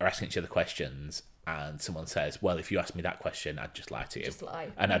are asking each other questions, and someone says, well, if you asked me that question, I'd just lie to you. Just lie.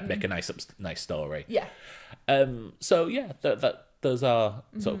 And I'd make a nice story. Yeah. So, yeah, those are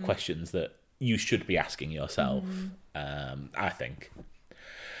sort of questions that you should be asking yourself, I think.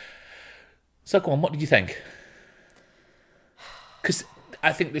 So go on, what did you think? Because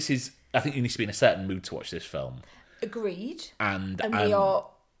I think you need to be in a certain mood to watch this film. Agreed. And we are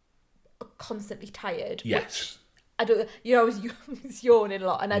constantly tired. Yes. I don't. I was yawning a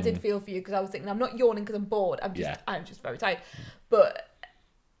lot, and I did feel for you, because I was thinking, I'm not yawning because I'm bored. I'm just very tired. But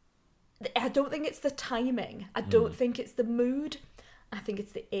I don't think it's the timing. I don't think it's the mood. I think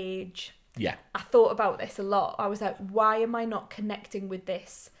it's the age. Yeah. I thought about this a lot. I was like, why am I not connecting with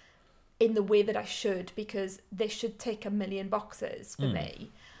this in the way that I should? Because this should tick 1,000,000 boxes for me.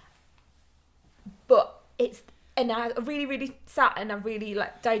 But and I really, really sat and I really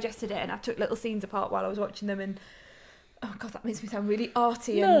digested it, and I took little scenes apart while I was watching them, and oh god, that makes me sound really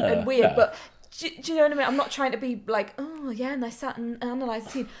arty and weird. Yeah. But do you know what I mean? I'm not trying to be like, oh yeah, and I sat and analysed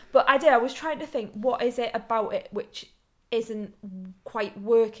the scene. But I was trying to think, what is it about it which isn't quite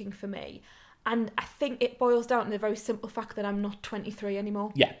working for me? And I think it boils down to the very simple fact that I'm not 23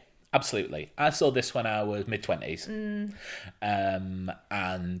 anymore. Yeah, absolutely. I saw this when I was mid-20s.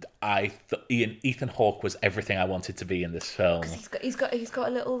 And I thought Ethan Hawke was everything I wanted to be in this film. He's got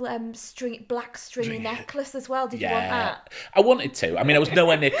a little black stringy necklace as well. Did you want that? I wanted to. I mean, I was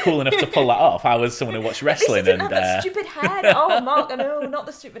nowhere near cool enough to pull that off. I was someone who watched wrestling. Didn't have that stupid hair. Oh, Mark, I know, not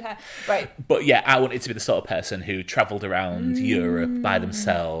the stupid hair. Right. But yeah, I wanted to be the sort of person who travelled around Europe by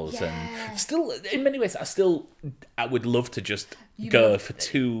themselves, and still, in many ways, I would love to just go for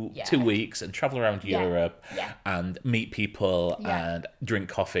 2 weeks and travel around Europe and meet people and drink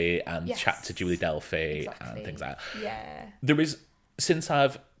coffee and chat to Julie Delphi and things like that. Yeah. There is, since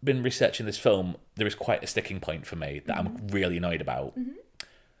I've been researching this film, there is quite a sticking point for me that I'm really annoyed about.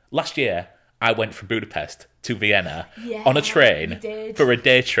 Last year, I went from Budapest to Vienna Yeah, on a you train did. for a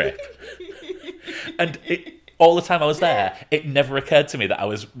day trip. And all the time I was there, it never occurred to me that I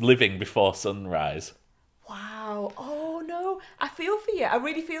was living before sunrise. Wow. Oh, no. I feel for you. I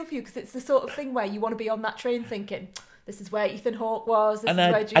really feel for you because it's the sort of thing where you want to be on that train thinking, this is where Ethan Hawke was. This And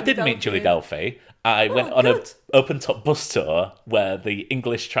is where I did meet Julie Delphi. I went on an open-top bus tour where the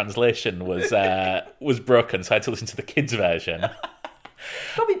English translation was broken, so I had to listen to the kids' version.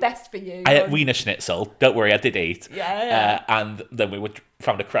 Probably best for you. I ate Wiener Schnitzel. Don't worry, I did eat. Yeah. And then we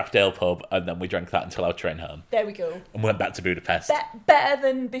found a craft ale pub, and then we drank that until our train home. There we go. And went back to Budapest. Better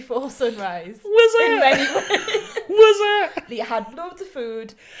than before sunrise. Was In it? many ways. Was it? You had loads of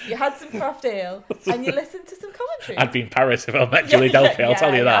food, you had some craft ale, and you listened to some commentary. I'd be in Paris if I met Julie Delphi, I'll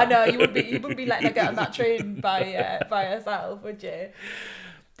tell you that. I know, you wouldn't be letting her get on that train by herself, would you?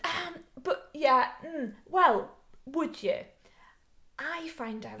 But yeah, well, would you? I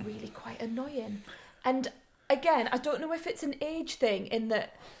find her really quite annoying. And again, I don't know if it's an age thing in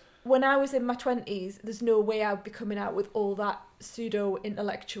that when I was in my 20s, there's no way I'd be coming out with all that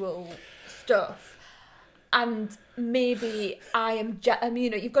pseudo-intellectual stuff. And maybe I am,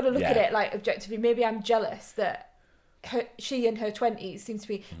 you've got to look at it like objectively. Maybe I'm jealous that she in her 20s seems to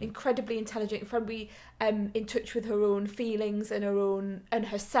be incredibly intelligent, incredibly in touch with her own feelings and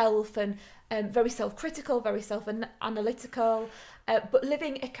herself, and very self-critical, very self-analytical, but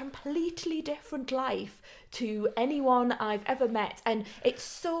living a completely different life to anyone I've ever met, and it's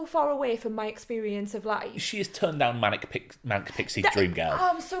so far away from my experience of life. She has turned down Manic Pixie's Dream Girl.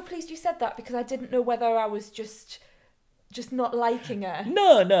 Oh, I'm so pleased you said that because I didn't know whether I was just not liking her.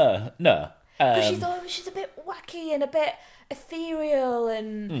 No. But she's a bit wacky and a bit ethereal,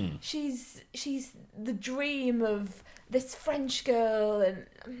 and she's the dream of this French girl, and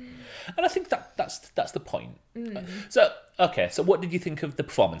I think that's the point. So what did you think of the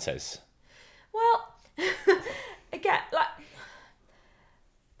performances? well, again, like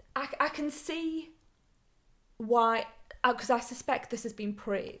I can see why, because I suspect this has been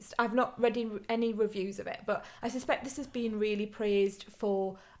praised. I've not read any reviews of it, but I suspect this has been really praised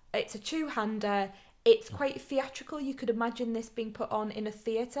for. It's a two-hander. It's quite theatrical. You could imagine this being put on in a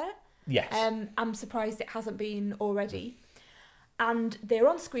theatre. Yes. I'm surprised it hasn't been already. And they're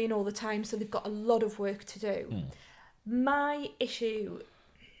on screen all the time, so they've got a lot of work to do. My issue,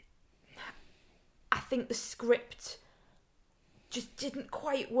 I think the script just didn't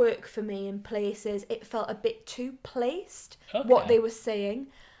quite work for me in places. It felt a bit too placed, what they were saying.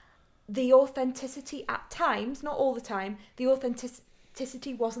 The authenticity at times, not all the time, the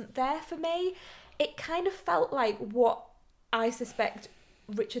authenticity wasn't there for me. It kind of felt like what I suspect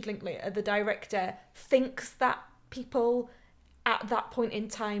Richard Linklater, the director, thinks that people at that point in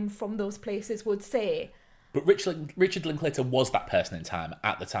time from those places would say. But Richard Linklater was that person in time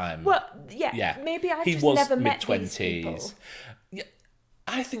at the time. Well, yeah. Maybe I've just never met these people. Yeah,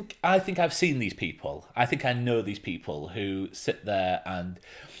 I think I've seen these people. I think I know these people who sit there, and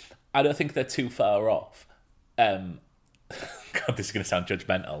I don't think they're too far off. God, this is going to sound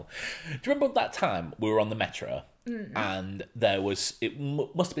judgmental. Do you remember that time we were on the metro and there was,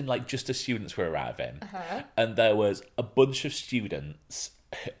 must have been like just as students were arriving, and there was a bunch of students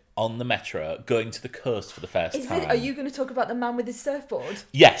on the metro going to the coast for the first time. Are you going to talk about the man with his surfboard?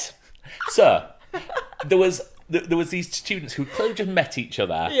 Yes. So there was these students who clearly just met each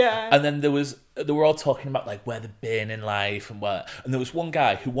other, and then they were all talking about like where they've been in life and there was one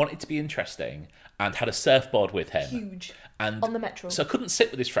guy who wanted to be interesting and had a surfboard with him. Huge. And on the metro. So couldn't sit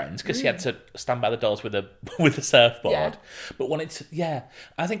with his friends because he had to stand by the doors with a surfboard. Yeah. But wanted to,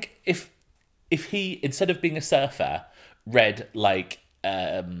 I think if he, instead of being a surfer, read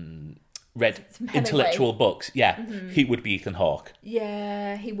intellectual books, he would be Ethan Hawke.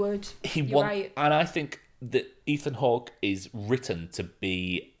 Yeah, he would. Right. And I think that Ethan Hawke is written to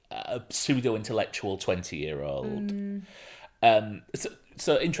be a pseudo-intellectual 20-year-old.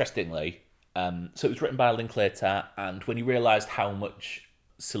 So interestingly, so it was written by Linklater, and when he realised how much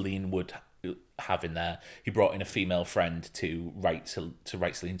Celine would have in there, he brought in a female friend to write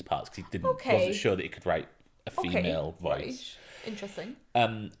Celine's parts because he wasn't sure that he could write a female voice. Right. Interesting.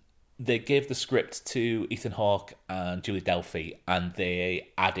 They gave the script to Ethan Hawke and Julie Delphi, and they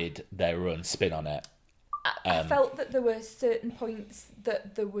added their own spin on it. I felt that there were certain points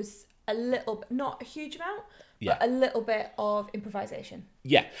that there was a little, not a huge amount, but a little bit of improvisation.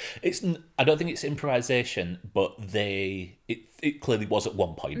 Yeah, I don't think it's improvisation, but it clearly was at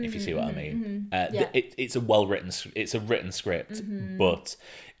one point. If you see what I mean, it's a written script, but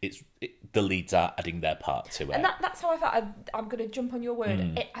the leads are adding their part to it, and that's how I felt. I'm going to jump on your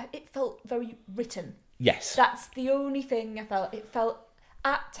word. It felt very written. Yes, that's the only thing I felt. It felt.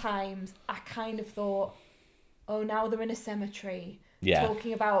 at times I kind of thought, oh, now they're in a cemetery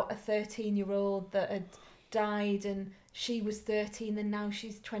talking about a 13-year-old that had died and she was 13 and now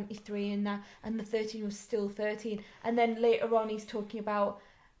she's 23 and the 13 was still 13. And then later on he's talking about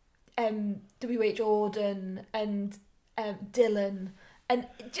W.H. Auden and Dylan. And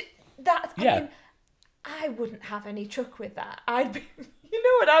that's... I mean, I wouldn't have any truck with that. I'd be... You know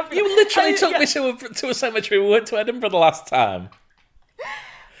what I've been... You literally took me to a cemetery. We went to Edinburgh the last time.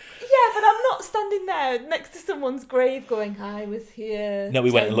 Yeah, but I'm not standing there next to someone's grave going, I was here. No,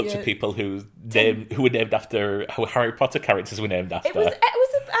 we went and looked at people who were named after, who Harry Potter characters were named after. It was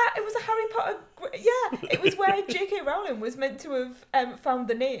a Harry Potter... Yeah, it was where J.K. Rowling was meant to have found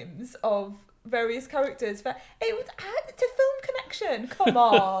the names of various characters. It was a film connection. Come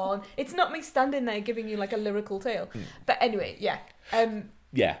on. It's not me standing there giving you like a lyrical tale. But anyway, yeah.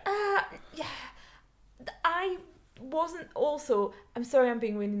 I wasn't also... I'm sorry I'm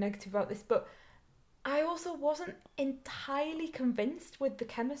being really negative about this, but I also wasn't entirely convinced with the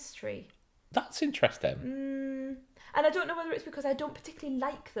chemistry. That's interesting. And I don't know whether it's because I don't particularly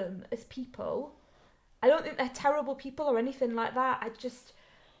like them as people. I don't think they're terrible people or anything like that.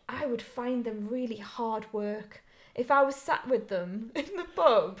 I would find them really hard work. If I was sat with them in the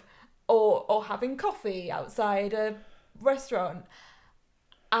pub or having coffee outside a restaurant,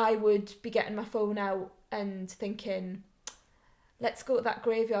 I would be getting my phone out and thinking, let's go to that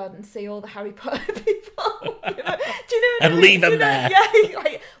graveyard and see all the Harry Potter people. Do you know what and leave them there. Yeah,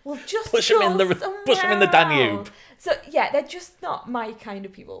 like, we'll just push them in the Danube. So yeah, they're just not my kind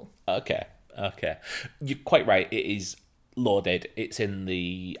of people. Okay. You're quite right. It is lauded. It's in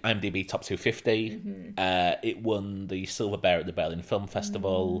the IMDb Top 250. It won the Silver Bear at the Berlin Film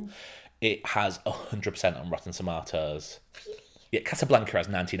Festival. It has 100% on Rotten Tomatoes. Yeah, Casablanca has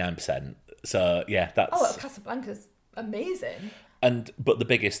 99%. So yeah, that's... Oh, Casablanca's amazing. But the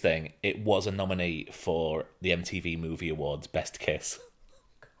biggest thing, it was a nominee for the MTV Movie Awards Best Kiss.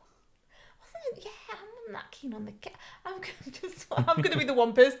 Yeah, I'm not keen on the kiss. I'm going to be the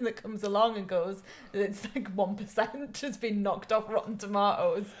one person that comes along and goes, it's like 1% has been knocked off Rotten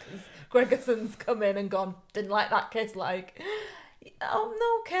Tomatoes because Gregerson's come in and gone, didn't like that kiss, like... Oh,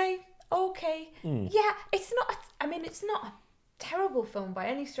 no, okay. Yeah, it's not... it's not a terrible film by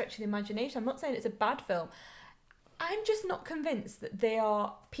any stretch of the imagination. I'm not saying it's a bad film. I'm just not convinced that they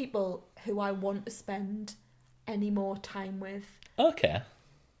are people who I want to spend any more time with. Okay.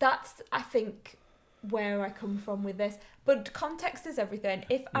 That's, I think, where I come from with this. But context is everything.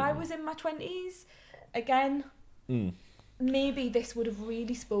 If I was in my 20s, again, maybe this would have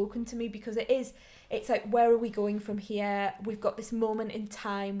really spoken to me because it's like, where are we going from here? We've got this moment in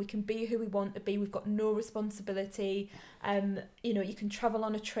time. We can be who we want to be. We've got no responsibility. You can travel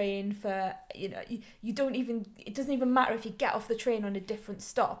on a train for, you don't even, it doesn't even matter if you get off the train on a different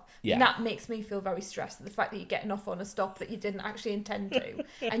stop. Yeah. And that makes me feel very stressed. The fact that you're getting off on a stop that you didn't actually intend to,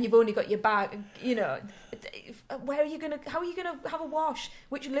 and you've only got your bag, how are you going to have a wash?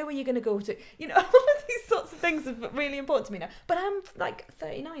 Which loo are you going to go to? All of these sorts of things are really important to me now. But I'm like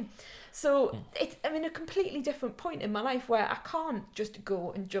 39. So I'm in a completely different point in my life where I can't just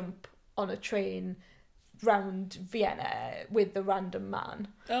go and jump on a train round Vienna with the random man.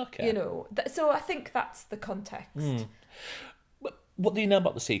 Okay. So I think that's the context. What do you know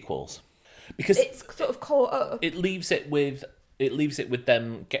about the sequels? Because it's sort of caught up. It leaves it with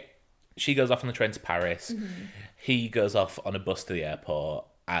them. She goes off on the train to Paris. He goes off on a bus to the airport,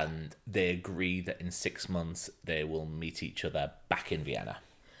 and they agree that in 6 months they will meet each other back in Vienna.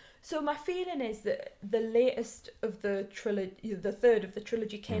 So my feeling is that the latest of the trilogy, the third of the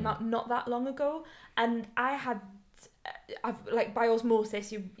trilogy, came out not that long ago, and I've like by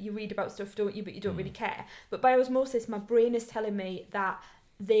osmosis, you read about stuff, don't you? But you don't really care. But by osmosis, my brain is telling me that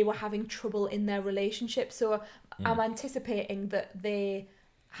they were having trouble in their relationship. So I'm anticipating that they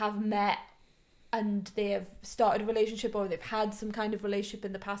have met and they have started a relationship, or they've had some kind of relationship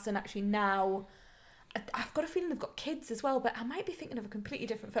in the past, and actually now... I've got a feeling they've got kids as well, but I might be thinking of a completely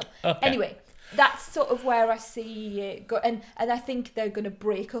different film. Okay. Anyway, that's sort of where I see it go, and I think they're going to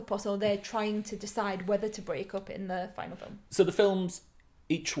break up, or so they're trying to decide whether to break up in the final film. So the films,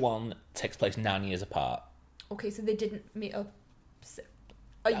 each one takes place 9 years apart. Okay, so they didn't meet up.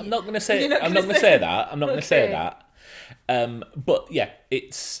 I'm not going to say that. But yeah,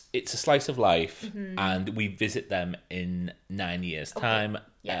 it's a slice of life, and we visit them in 9 years' time.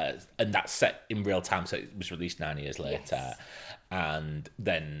 Yeah. And that's set in real time, so it was released 9 years later. Yes. And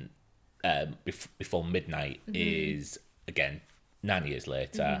then Before Midnight is, again, 9 years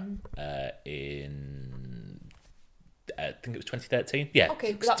later, in, I think it was 2013. Yeah,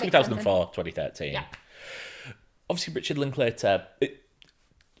 okay, 2004, 2013. Yeah. Obviously, Richard Linklater...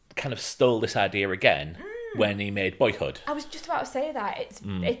 kind of stole this idea again when he made Boyhood, I was just about to say that it's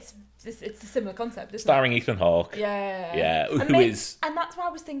a similar concept, isn't starring Ethan Hawke. Yeah, and that's why I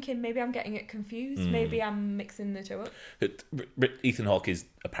was thinking maybe I'm getting it confused. Maybe I'm mixing the two up. Ethan Hawke is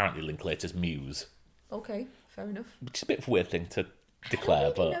apparently Linklater's muse, Okay, fair enough. which is a bit of a weird thing to I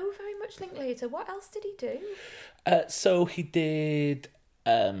declare, don't really but know very much Linklater. What else did he do? so he did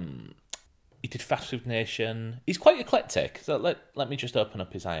Fast Food Nation. He's quite eclectic. So let me just open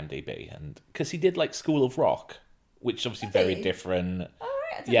up his IMDb, and because he did like School of Rock, which is obviously very different. All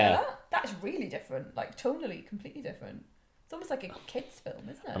right, I didn't know that. That's really different, like tonally, completely different. It's almost like a kids' film,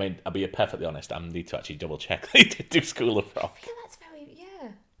 isn't it? I mean, I'll be perfectly honest. I need to actually double check that he did do School of Rock. Yeah, that's very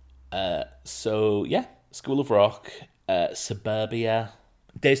So yeah, School of Rock, Suburbia,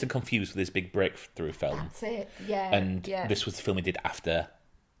 Dazed and Confused with his big breakthrough film. That's it. Yeah, And this was the film he did after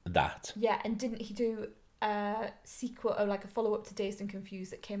that. Yeah, and didn't he do a sequel or like a follow up to Dazed and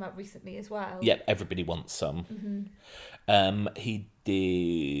Confused that came out recently as well? Yeah, Everybody Wants Some. He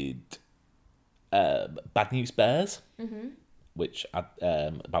did Bad News Bears, which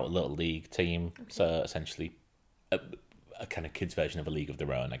about a little league team. Okay. So essentially, a kind of kids' version of A League of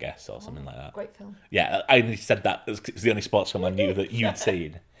Their Own, I guess, or something like that. Great film. Yeah, I only said that because it's the only sports film I knew that you'd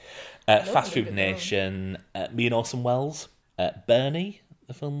seen. Fast Food Nation, Me and Orson Welles, Bernie,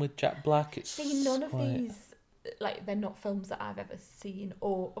 the film with Jack Black. None of these, like, they're not films that I've ever seen,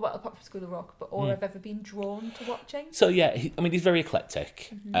 or well, apart from School of Rock, or I've ever been drawn to watching. So yeah, he's very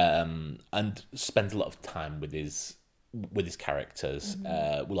eclectic, and spends a lot of time with his characters.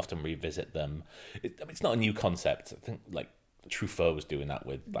 We'll often revisit them. It's not a new concept. I think like Truffaut was doing that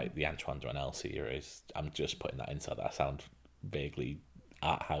with like the Antoine Doinel series. I'm just putting that in so that I sound vaguely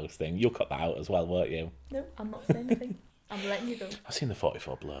art house thing. You'll cut that out as well, won't you? No, I'm not saying anything. I'm letting you go. I've seen the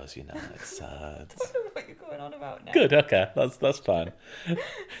 44 Blurs, you know. It's I don't know what you're going on about now. good. Okay, that's fine.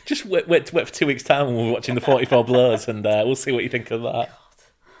 Just wait for 2 weeks' time when we're watching the 44 Blurs, and we'll see what you think of that.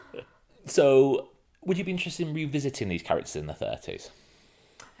 God. So, would you be interested in revisiting these characters in the 30s?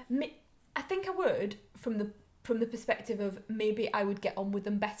 I think I would, from the perspective of maybe I would get on with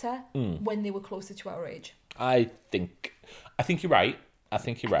them better when they were closer to our age. I think you're right. I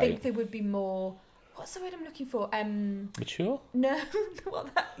think they would be more. What's the word I'm looking for? Mature? No, well,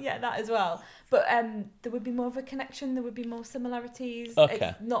 that as well. But there would be more of a connection. There would be more similarities. Okay.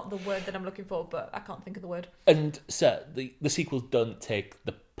 It's not the word that I'm looking for, but I can't think of the word. And so the sequels don't take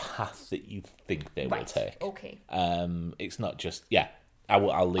the path that you think they will take. Okay. It's not just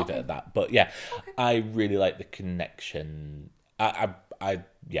I'll leave it at that. But I really like the connection. I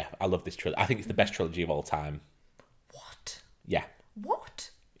love this trilogy. I think it's the best trilogy of all time. What? Yeah. What?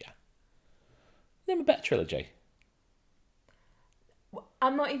 Name a better trilogy.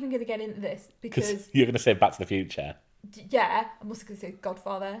 I'm not even going to get into this because you're going to say Back to the Future. Yeah, I'm also going to say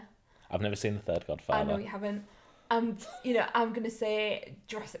Godfather. I've never seen the third Godfather. I know you haven't. I'm going to say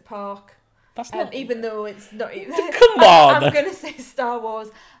Jurassic Park. That's not even though it's not even. Come on. I'm going to say Star Wars.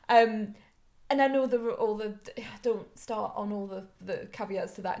 And I know don't start on all the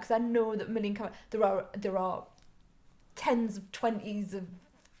caveats to that because I know that there are tens of 20s of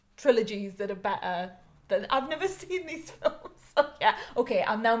trilogies that are better than I've never seen these films. So okay,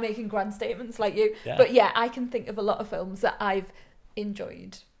 I'm now making grand statements like you. Yeah. But I can think of a lot of films that I've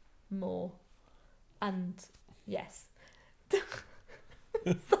enjoyed more. And yes.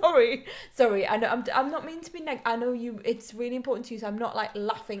 Sorry. I know I'm not meaning to be negative. I know it's really important to you, so I'm not like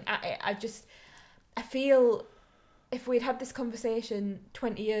laughing at it. I feel if we'd had this conversation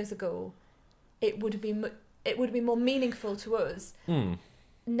 20 years ago, it would have been more meaningful to us.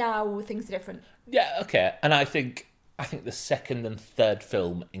 Now things are different. Yeah, okay. And I think the second and third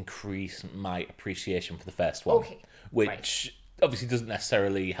film increase my appreciation for the first one. Okay. Which obviously doesn't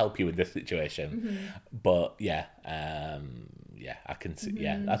necessarily help you with this situation. But I can see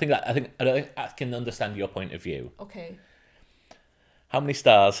I can understand your point of view. Okay. How many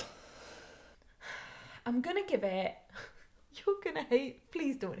stars? I'm gonna give it. You're gonna hate.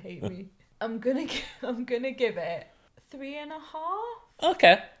 Please don't hate me. I'm gonna give it 3.5.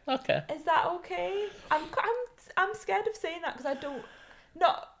 Okay. Is that okay? I'm scared of saying that because I don't,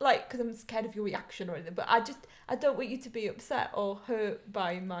 not like because I'm scared of your reaction or anything, but I don't want you to be upset or hurt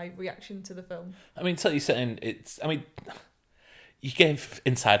by my reaction to the film. I mean, so you're saying you gave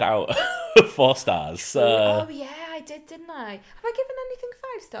Inside Out 4 stars. So... Oh yeah, I did, didn't I? Have I given anything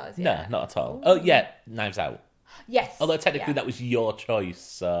 5 stars yet? No, not at all. Oh yeah, Knives Out. Yes. Although technically that was your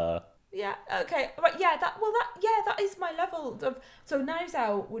choice. Yeah. Okay. Right. Yeah. That is my level of. So Knives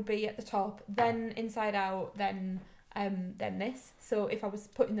Out would be at the top, then Inside Out, then than this. So if I was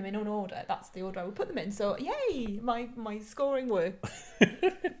putting them in order, that's the order I would put them in. So yay, my scoring works.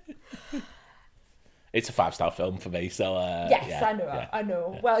 It's a 5-star film for me, so Yes, yeah, I know. yeah. I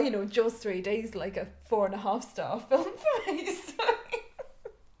know. Yeah. Well, Jaws 3D is like a 4.5-star film for me.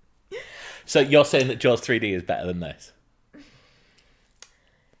 So you're saying that Jaws 3D is better than this?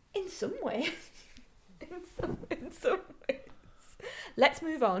 In some ways. in some ways. Let's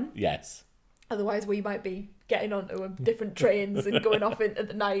move on. Yes. Otherwise, we might be getting onto different trains and going off into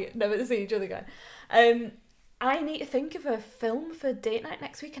the night, never to see each other again. I need to think of a film for date night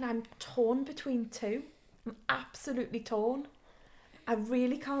next week, and I'm torn between two. I'm absolutely torn. I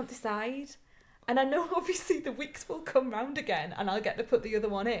really can't decide. And I know, obviously, the weeks will come round again, and I'll get to put the other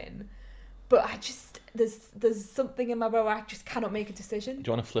one in. But I just, there's something in my brain where I just cannot make a decision. Do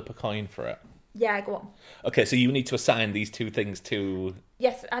you want to flip a coin for it? Yeah, go on. Okay, so you need to assign these two things to...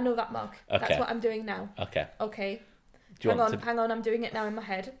 Yes, I know that, Mark. Okay. That's what I'm doing now. Okay. Okay. Do you want Hang on, I'm doing it now in my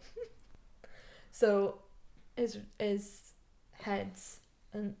head. So, is heads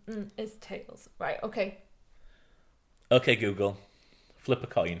and is tails. Right, okay. Okay, Google. Flip a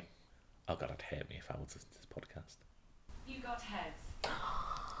coin. Oh, God, it'd hate me if I was this podcast. You got heads.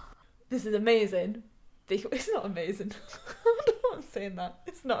 This is amazing. It's not amazing. I'm not saying that.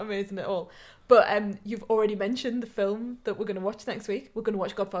 It's not amazing at all. But you've already mentioned the film that we're going to watch next week. We're going to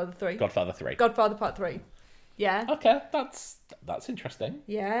watch Godfather 3. Godfather 3. Godfather Part 3. Yeah. Okay, that's interesting.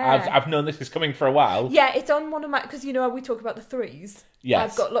 Yeah. I've known this is coming for a while. Yeah, it's on one of my... Because, how we talk about the threes.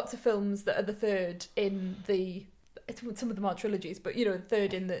 Yes. I've got lots of films that are the third in the... Some of them are trilogies, but, the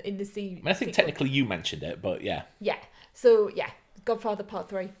third in the C. I mean, I think technically you mentioned it, but yeah. Yeah. So, yeah. Godfather Part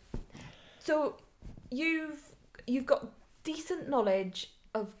 3. So, you've got decent knowledge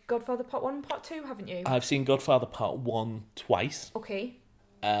of Godfather Part 1 and Part 2, haven't you? I've seen Godfather Part 1 twice. Okay.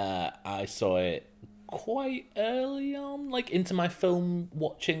 I saw it quite early on, like into my film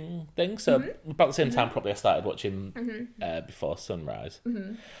watching thing. So about the same time, probably I started watching Before Sunrise.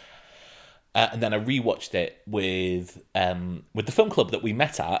 And then I rewatched it with the film club that we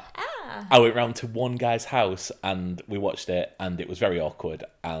met at. I went round to one guy's house and we watched it, and it was very awkward.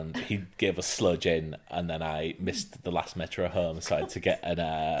 And he gave us sludge in, and then I missed the last metro home, so I had to get an.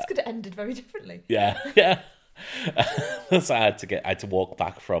 This could have ended very differently. Yeah. So I had to walk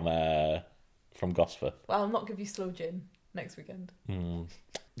back from Gosford. Well, I'll not give you slow gin next weekend.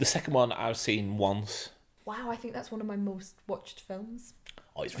 The second one I've seen once. Wow, I think that's one of my most watched films.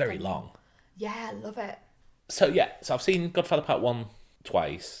 Oh, it's very long. Yeah, I love it. So I've seen Godfather Part 1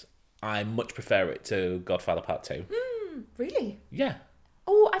 twice. I much prefer it to Godfather Part 2. Really? Yeah.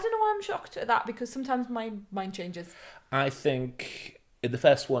 Oh, I don't know why I'm shocked at that, because sometimes my mind changes. I think in the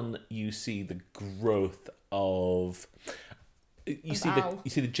first one you see the growth of... You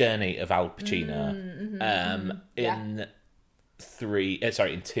see the journey of Al Pacino. In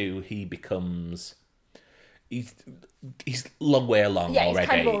 2 he becomes... He's long way along already. Yeah, he's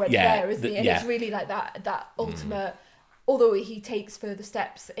kind of already there, isn't he? And yeah. it's really like that ultimate... Although he takes further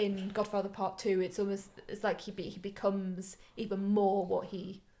steps in Godfather Part 2, it's like he becomes even more what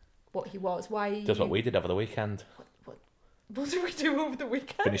he was. Why? Does what we did over the weekend. What did we do over the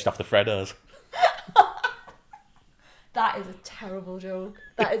weekend? Finished off the Freddos. That is a terrible joke.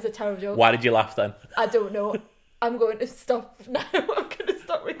 That is a terrible joke. Why did you laugh then? I don't know. I'm going to stop now. I'm going to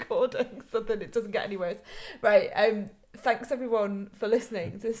stop recording so that it doesn't get any worse. Right. Thanks everyone for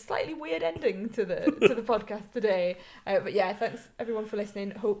listening. It's a slightly weird ending to the podcast today. But yeah, thanks everyone for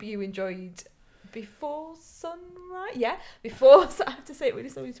listening. Hope you enjoyed Before Sunrise. Yeah, I have to say it really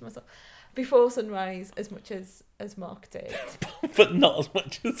slowly to myself. Before Sunrise as much as Mark did. But not as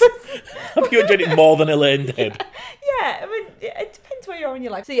much as... Have you enjoyed it more than Elaine did? Yeah, I mean, it depends where you are in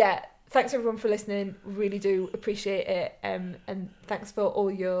your life. So yeah, thanks everyone for listening. Really do appreciate it. And thanks for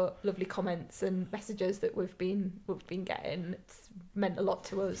all your lovely comments and messages that we've been getting. It's meant a lot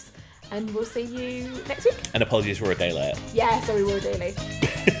to us. And we'll see you next week. And apologies we're a day late. Yeah, sorry we're a day late.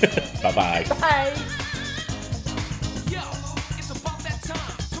 Bye-bye. Bye. Yo, it's about that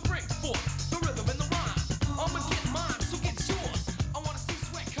time to bring forth the rhythm and the rhyme. I'ma get mine, so get yours. I wanna see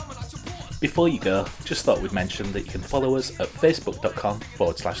sweat coming out your pores. Before you go, just thought we'd mention that you can follow us at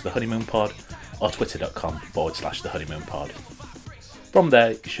facebook.com/The Honeymoon Pod or twitter.com/The Honeymoon Pod. From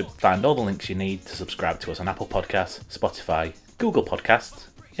there, you should find all the links you need to subscribe to us on Apple Podcasts, Spotify, Google Podcasts,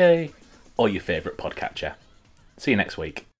 yay, or your favourite podcatcher. See you next week.